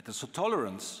better. So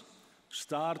tolerance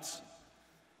starts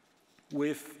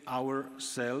with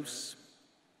ourselves,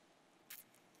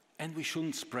 and we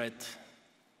shouldn't spread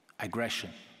aggression.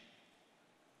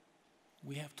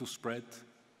 We have to spread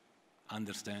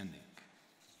understanding.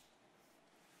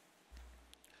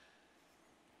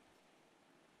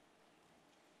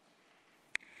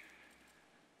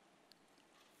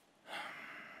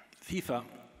 FIFA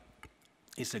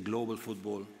is a global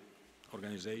football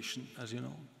organization, as you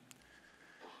know.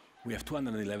 We have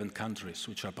 211 countries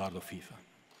which are part of FIFA.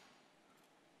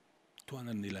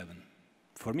 211.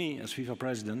 For me, as FIFA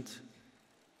president,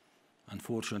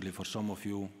 unfortunately for some of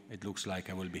you, it looks like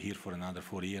I will be here for another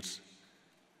 4 years.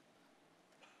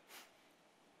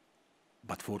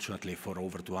 But fortunately for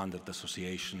over 200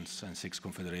 associations and 6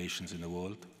 confederations in the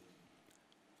world,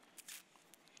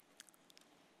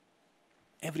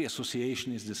 every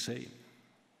association is the same.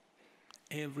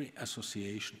 Every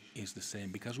association is the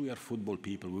same because we are football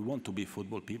people. We want to be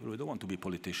football people. We don't want to be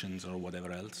politicians or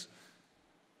whatever else.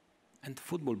 And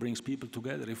football brings people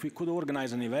together. If we could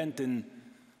organize an event in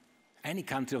any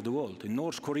country of the world, in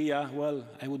North Korea, well,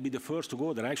 I would be the first to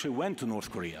go there. I actually went to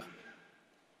North Korea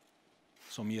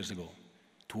some years ago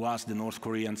to ask the North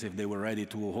Koreans if they were ready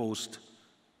to host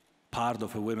part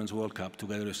of a Women's World Cup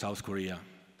together with South Korea.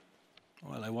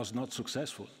 Well, I was not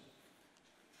successful,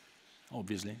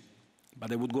 obviously,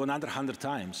 but I would go another 100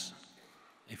 times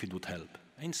if it would help,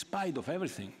 in spite of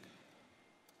everything,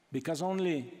 because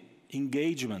only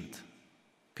engagement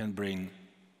can bring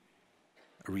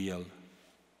real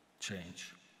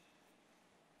change.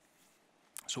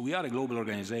 So we are a global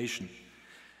organization,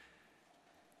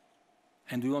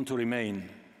 and we want to remain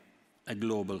a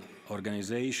global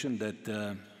organization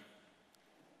that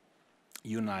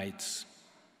unites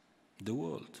the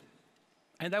world.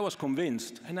 And I was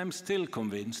convinced, and I'm still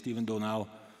convinced, even though now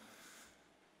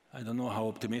I don't know how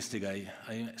optimistic I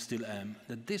still am,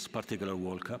 that this particular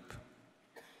World Cup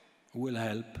will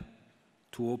help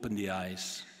to open the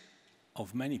eyes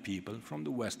of many people from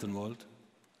the Western world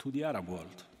to the Arab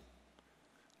world.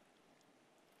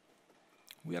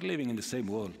 We are living in the same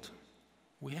world.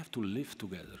 We have to live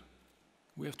together.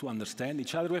 We have to understand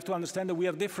each other. We have to understand that we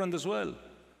are different as well,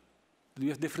 that we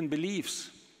have different beliefs,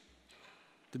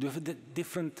 that we have a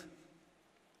different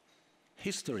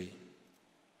history,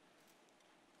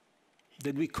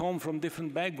 that we come from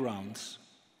different backgrounds,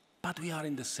 but we are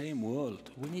in the same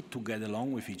world. We need to get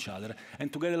along with each other,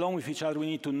 and to get along with each other, we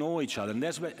need to know each other, and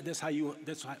that's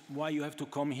why you have to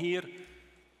come here,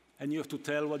 and you have to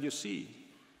tell what you see.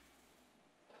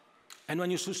 And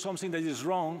when you see something that is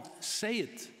wrong, say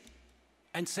it,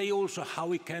 and say also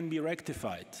how it can be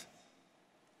rectified,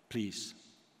 please,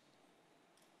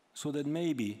 so that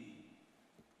maybe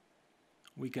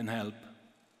we can help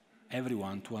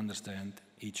everyone to understand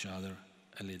each other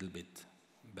a little bit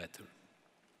better.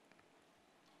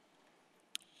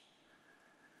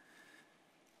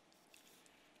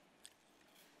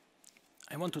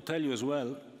 I want to tell you as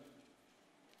well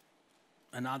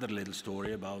another little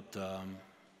story about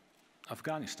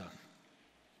Afghanistan.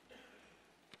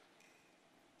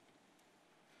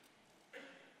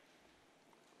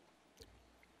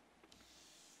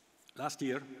 Last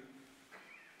year,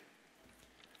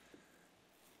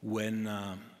 when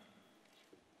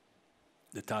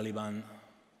the Taliban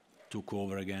took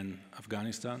over again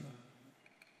Afghanistan,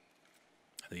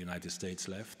 the United States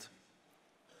left,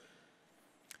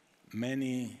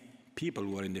 many people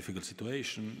were in difficult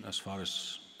situation as far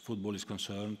as football is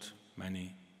concerned,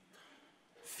 many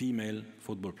female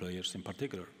football players in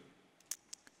particular.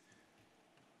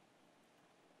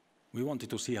 We wanted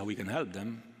to see how we can help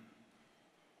them.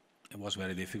 It was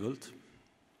very difficult.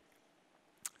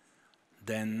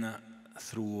 Then,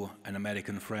 through an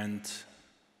American friend,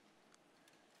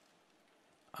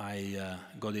 I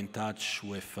got in touch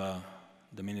with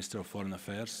the Minister of Foreign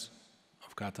Affairs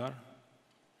of Qatar,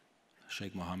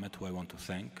 Sheikh Mohammed, who I want to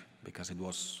thank, because it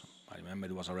was, I remember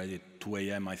it was already 2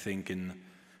 a.m., I think, in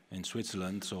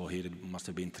Switzerland, so here it must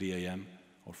have been 3 a.m.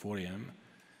 or 4 a.m.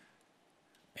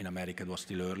 In America it was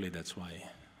still early, that's why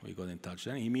we got in touch.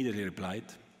 Then he immediately replied.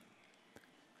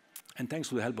 And thanks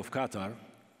to the help of Qatar,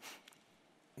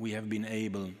 we have been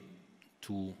able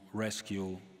to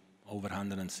rescue over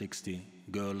 160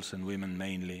 girls and women,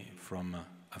 mainly from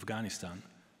Afghanistan,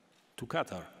 to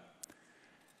Qatar.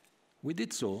 We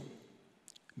did so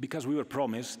because we were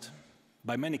promised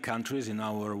by many countries in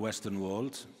our Western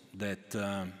world that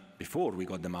before we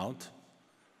got them out,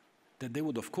 that they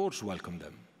would of course welcome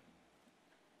them.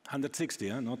 160,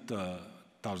 not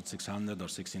 1,600 or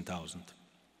 16,000.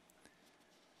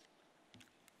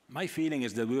 My feeling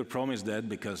is that we were promised that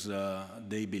because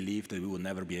they believed that we would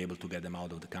never be able to get them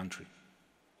out of the country.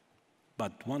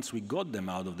 But once we got them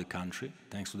out of the country,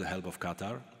 thanks to the help of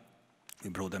Qatar, we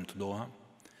brought them to Doha,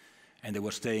 and they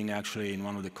were staying actually in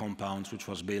one of the compounds which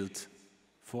was built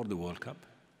for the World Cup.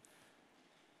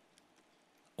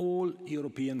 All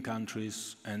European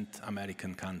countries and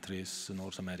American countries,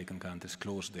 North American countries,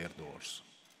 closed their doors.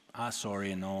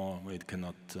 Sorry, no, we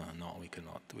cannot, no, we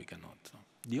cannot.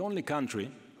 The only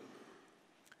country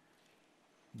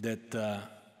that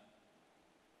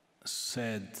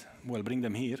said, well, bring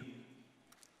them here,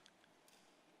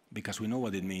 because we know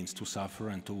what it means to suffer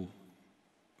and to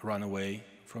run away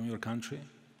from your country,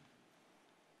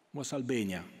 was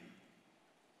Albania.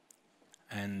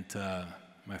 And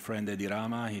my friend Edi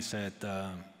Rama, he said,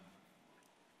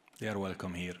 they are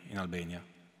welcome here in Albania,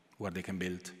 where they can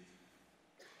build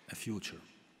a future.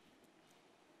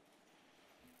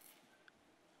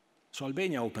 So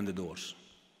Albania opened the doors.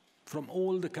 From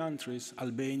all the countries,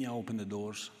 Albania opened the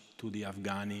doors to the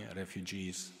Afghani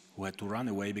refugees who had to run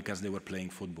away because they were playing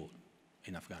football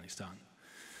in Afghanistan.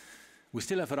 We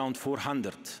still have around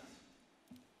 400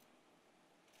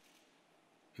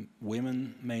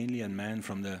 women mainly and men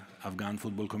from the Afghan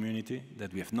football community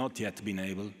that we have not yet been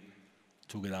able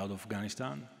to get out of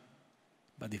Afghanistan.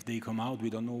 But if they come out, we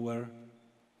don't know where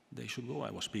they should go.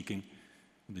 I was speaking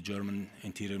with the German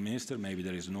Interior Minister. Maybe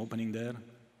there is an opening there.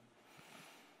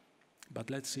 But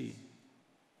let's see.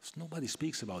 Nobody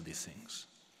speaks about these things.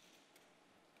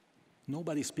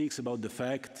 Nobody speaks about the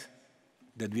fact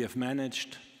that we have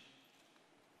managed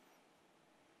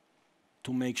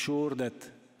to make sure that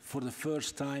for the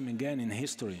first time again in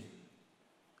history,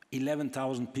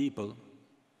 11,000 people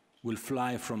will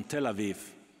fly from Tel Aviv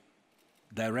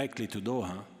directly to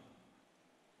Doha,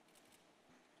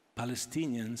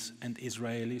 Palestinians and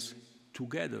Israelis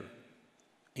together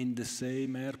in the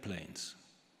same airplanes.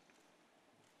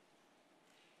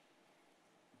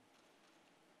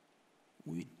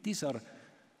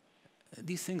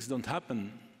 These things don't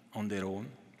happen on their own.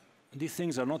 These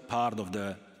things are not part of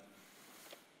the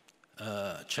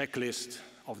checklist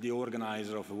of the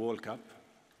organizer of the World Cup.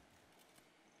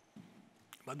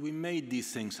 But we made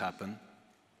these things happen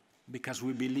because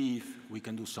we believe we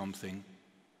can do something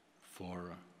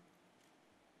for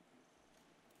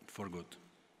good.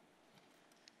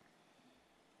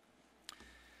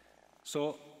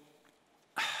 So,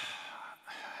 I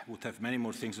would have many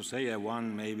more things to say.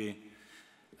 One, maybe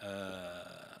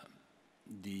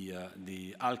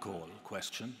the alcohol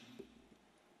question,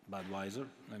 Budweiser.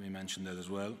 Let me mention that as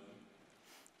well,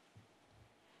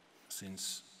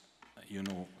 since you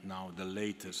know now the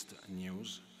latest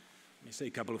news. Let me say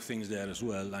a couple of things there as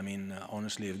well. I mean,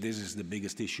 honestly, if this is the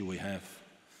biggest issue we have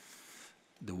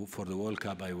for the World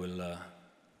Cup, I will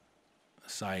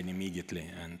sign immediately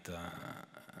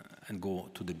and go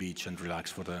to the beach and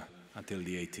relax until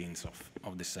the 18th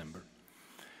of December.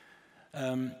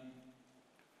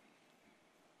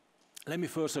 Let me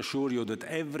first assure you that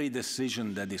every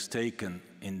decision that is taken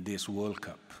in this World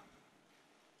Cup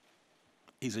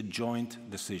is a joint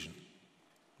decision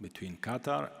between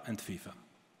Qatar and FIFA.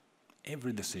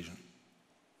 Every decision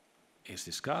is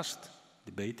discussed,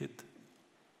 debated,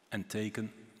 and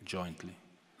taken jointly.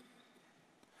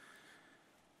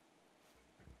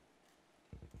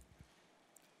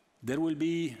 There will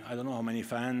be, I don't know how many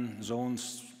fan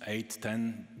zones, 8,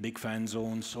 10 big fan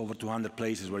zones, over 200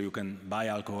 places where you can buy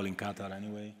alcohol in Qatar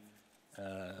anyway.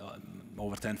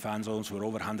 Over 10 fan zones where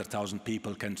over 100,000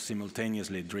 people can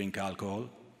simultaneously drink alcohol.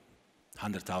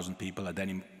 100,000 people at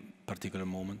any particular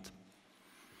moment.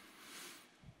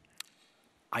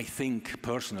 I think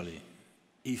personally,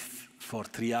 if for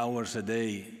 3 hours a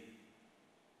day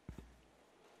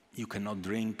you cannot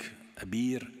drink a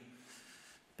beer,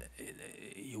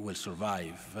 you will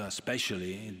survive,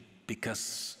 especially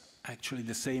because actually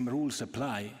the same rules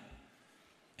apply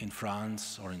in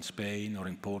France or in Spain or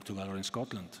in Portugal or in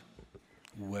Scotland,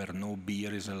 where no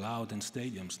beer is allowed in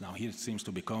stadiums. Now here it seems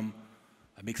to become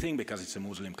a big thing because it's a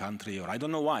Muslim country, or I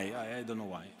don't know why, I don't know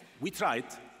why. We tried,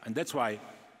 and that's why,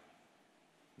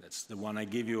 that's the one I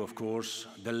give you, of course,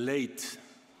 the late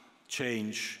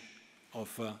change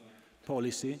of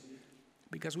policy,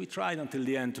 because we tried until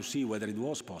the end to see whether it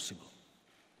was possible.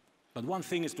 But one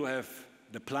thing is to have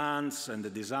the plans and the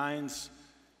designs.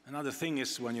 Another thing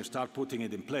is when you start putting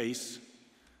it in place,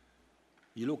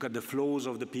 you look at the flows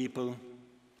of the people,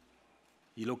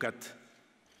 you look at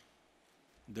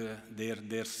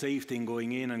their safety in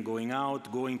going in and going out,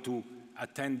 going to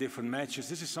attend different matches.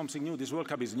 This is something new. This World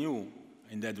Cup is new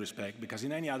in that respect, because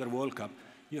in any other World Cup,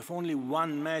 you have only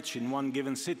one match in one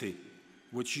given city,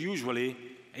 which usually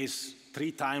is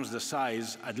 3 times the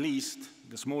size, at least,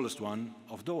 the smallest one,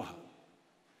 of Doha.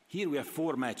 Here we have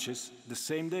 4 matches the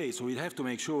same day, so we have to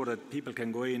make sure that people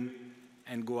can go in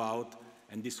and go out,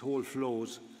 and this whole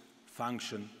flows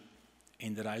function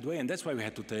in the right way. And that's why we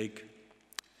had to take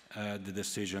the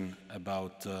decision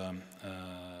about the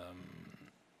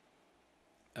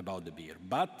beer.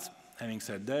 But having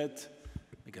said that,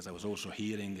 because I was also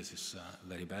hearing this is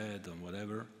very bad and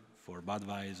whatever for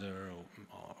Budweiser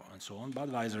and so on.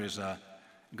 Budweiser is a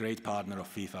great partner of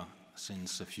FIFA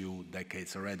since a few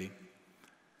decades already.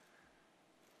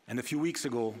 And a few weeks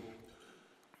ago,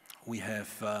 we have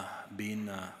been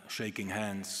shaking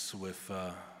hands with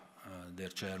their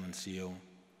chairman, CEO,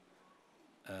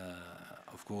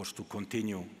 of course, to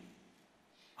continue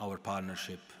our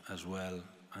partnership as well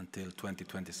until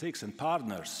 2026. And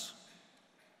partners,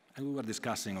 and we were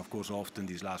discussing, of course, often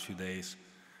these last few days,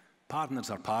 partners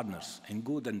are partners in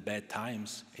good and bad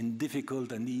times, in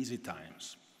difficult and easy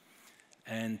times.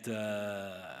 And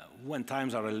when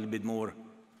times are a little bit more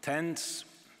tense,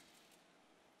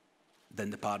 then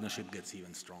the partnership gets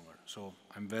even stronger. So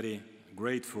I'm very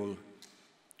grateful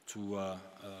to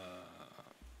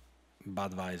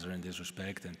Budweiser in this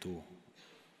respect, and to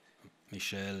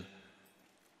Michel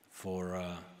for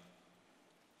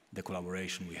the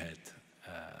collaboration we had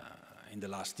in the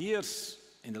last years,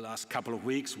 in the last couple of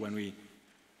weeks when we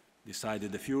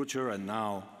decided the future, and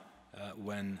now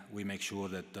when we make sure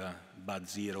that Bud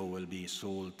Zero will be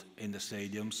sold in the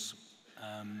stadiums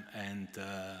and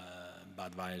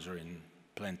Budweiser in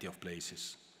plenty of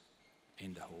places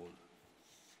in the whole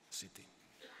city.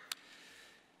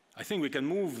 I think we can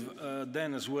move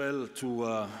then as well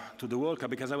to the World Cup,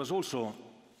 because I was also,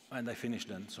 and I finished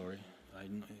then, sorry.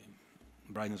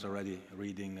 Brian is already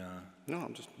reading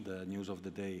the news of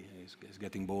the day. He's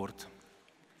getting bored.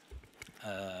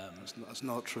 That's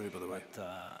not true, by the way.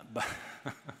 But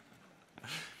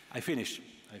I finish,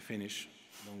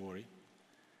 don't worry.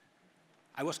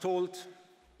 I was told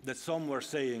that some were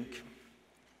saying,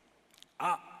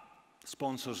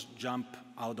 sponsors jump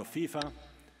out of FIFA,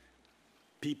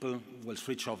 people will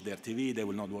switch off their TV, they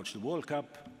will not watch the World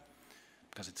Cup,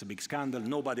 because it's a big scandal.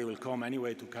 Nobody will come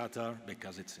anyway to Qatar,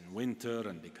 because it's in winter,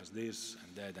 and because this,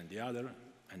 and that, and the other,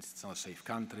 and it's not a safe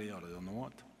country, or I don't know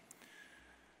what.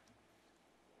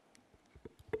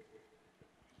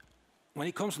 When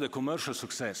it comes to the commercial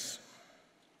success,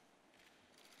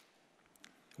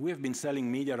 we have been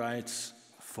selling media rights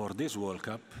for this World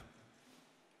Cup,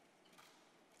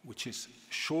 which is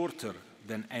shorter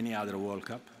than any other World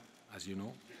Cup, as you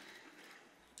know,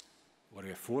 where we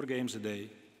have 4 games a day,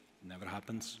 never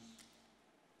happens.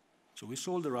 So we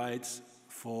sold the rights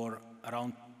for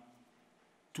around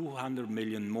 200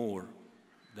 million more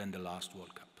than the last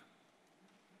World Cup.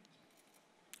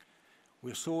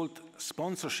 We sold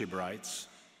sponsorship rights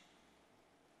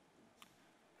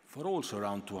for also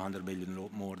around 200 million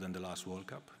more than the last World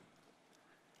Cup.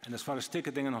 And as far as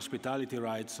ticketing and hospitality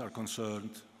rights are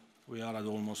concerned, we are at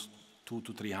almost 200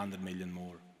 to 300 million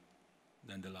more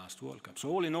than the last World Cup. So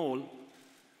all in all,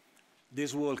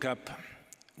 this World Cup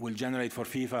will generate for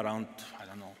FIFA around, I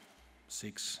don't know,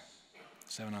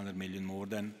 600-700 million more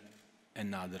than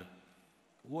another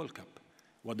World Cup.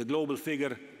 What the global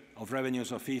figure of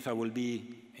revenues of FIFA will be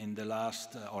in the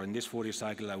last, or in this 4-year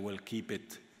cycle, I will keep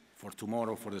it for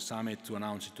tomorrow for the summit to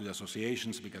announce it to the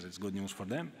associations, because it's good news for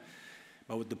them.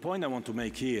 But the point I want to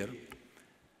make here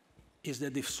is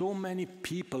that if so many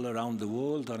people around the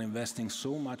world are investing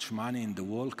so much money in the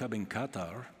World Cup in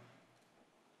Qatar,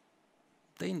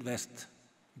 they invest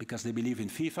because they believe in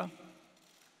FIFA.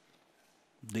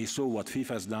 They saw what FIFA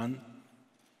has done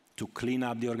to clean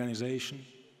up the organization,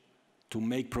 to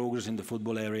make progress in the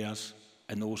football areas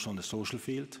and also on the social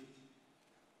field.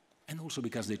 And also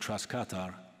because they trust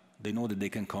Qatar. They know that they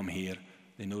can come here,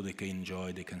 they know they can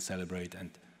enjoy, they can celebrate,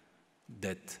 and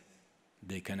that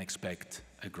they can expect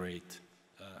a great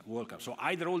World Cup. So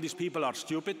either all these people are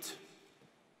stupid,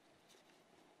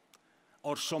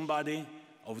 or somebody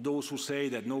of those who say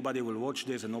that nobody will watch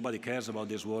this and nobody cares about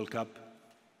this World Cup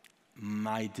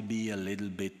might be a little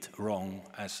bit wrong,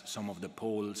 as some of the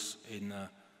polls in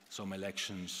some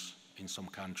elections in some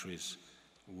countries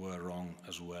were wrong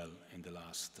as well in the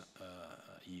last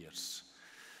years.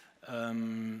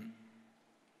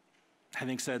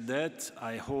 Having said that,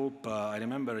 I hope, I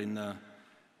remember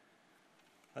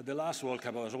at the last World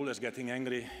Cup I was always getting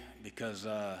angry because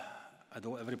at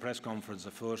every press conference,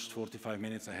 the first 45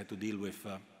 minutes I had to deal with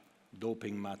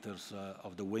doping matters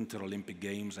of the Winter Olympic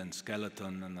Games and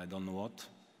skeleton and I don't know what,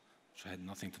 which had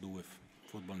nothing to do with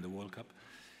football and the World Cup.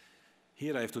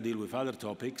 Here I have to deal with other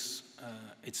topics.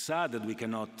 It's sad that we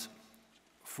cannot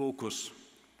focus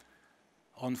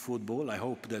on football. I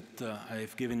hope that I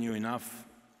have given you enough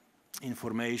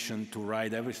information to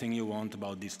write everything you want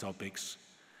about these topics.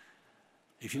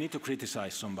 If you need to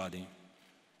criticize somebody,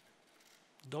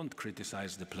 don't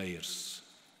criticize the players.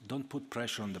 Don't put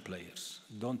pressure on the players.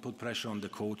 Don't put pressure on the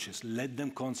coaches. Let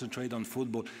them concentrate on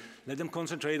football. Let them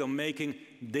concentrate on making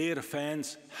their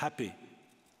fans happy.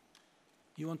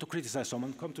 You want to criticize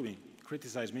someone? Come to me.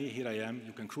 Criticize me. Here I am.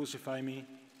 You can crucify me.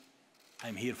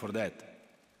 I'm here for that.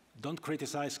 Don't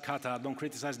criticize Qatar. Don't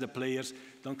criticize the players.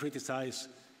 Don't criticize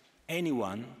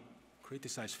anyone.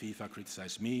 Criticize FIFA.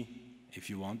 Criticize me if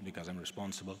you want, because I'm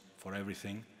responsible for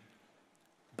everything.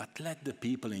 But let the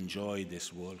people enjoy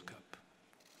this World Cup.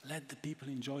 Let the people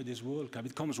enjoy this World Cup.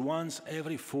 It comes once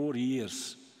every 4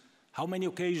 years. How many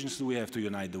occasions do we have to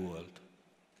unite the world?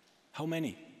 How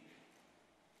many?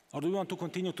 Or do we want to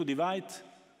continue to divide?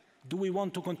 Do we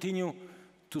want to continue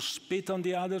to spit on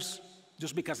the others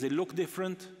just because they look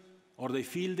different or they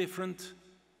feel different?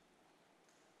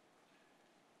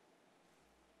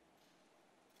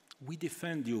 We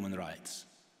defend human rights.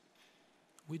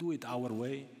 We do it our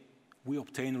way. We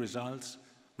obtain results.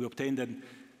 We obtain that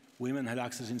women had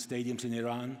access in stadiums in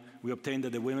Iran. We obtained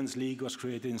that the Women's League was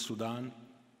created in Sudan.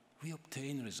 We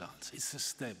obtain results. It's a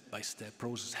step-by-step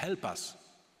process. Help us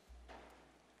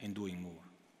in doing more.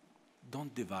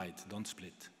 Don't divide, don't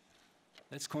split.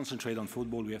 Let's concentrate on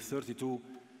football. We have 32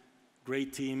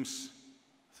 great teams,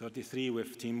 33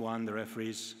 with Team 1, the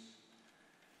referees.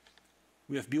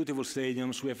 We have beautiful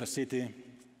stadiums. We have a city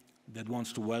that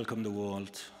wants to welcome the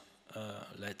world.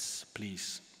 Let's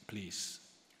please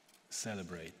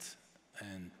celebrate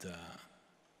and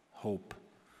hope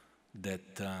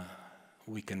that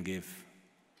we can give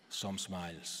some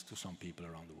smiles to some people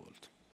around the world.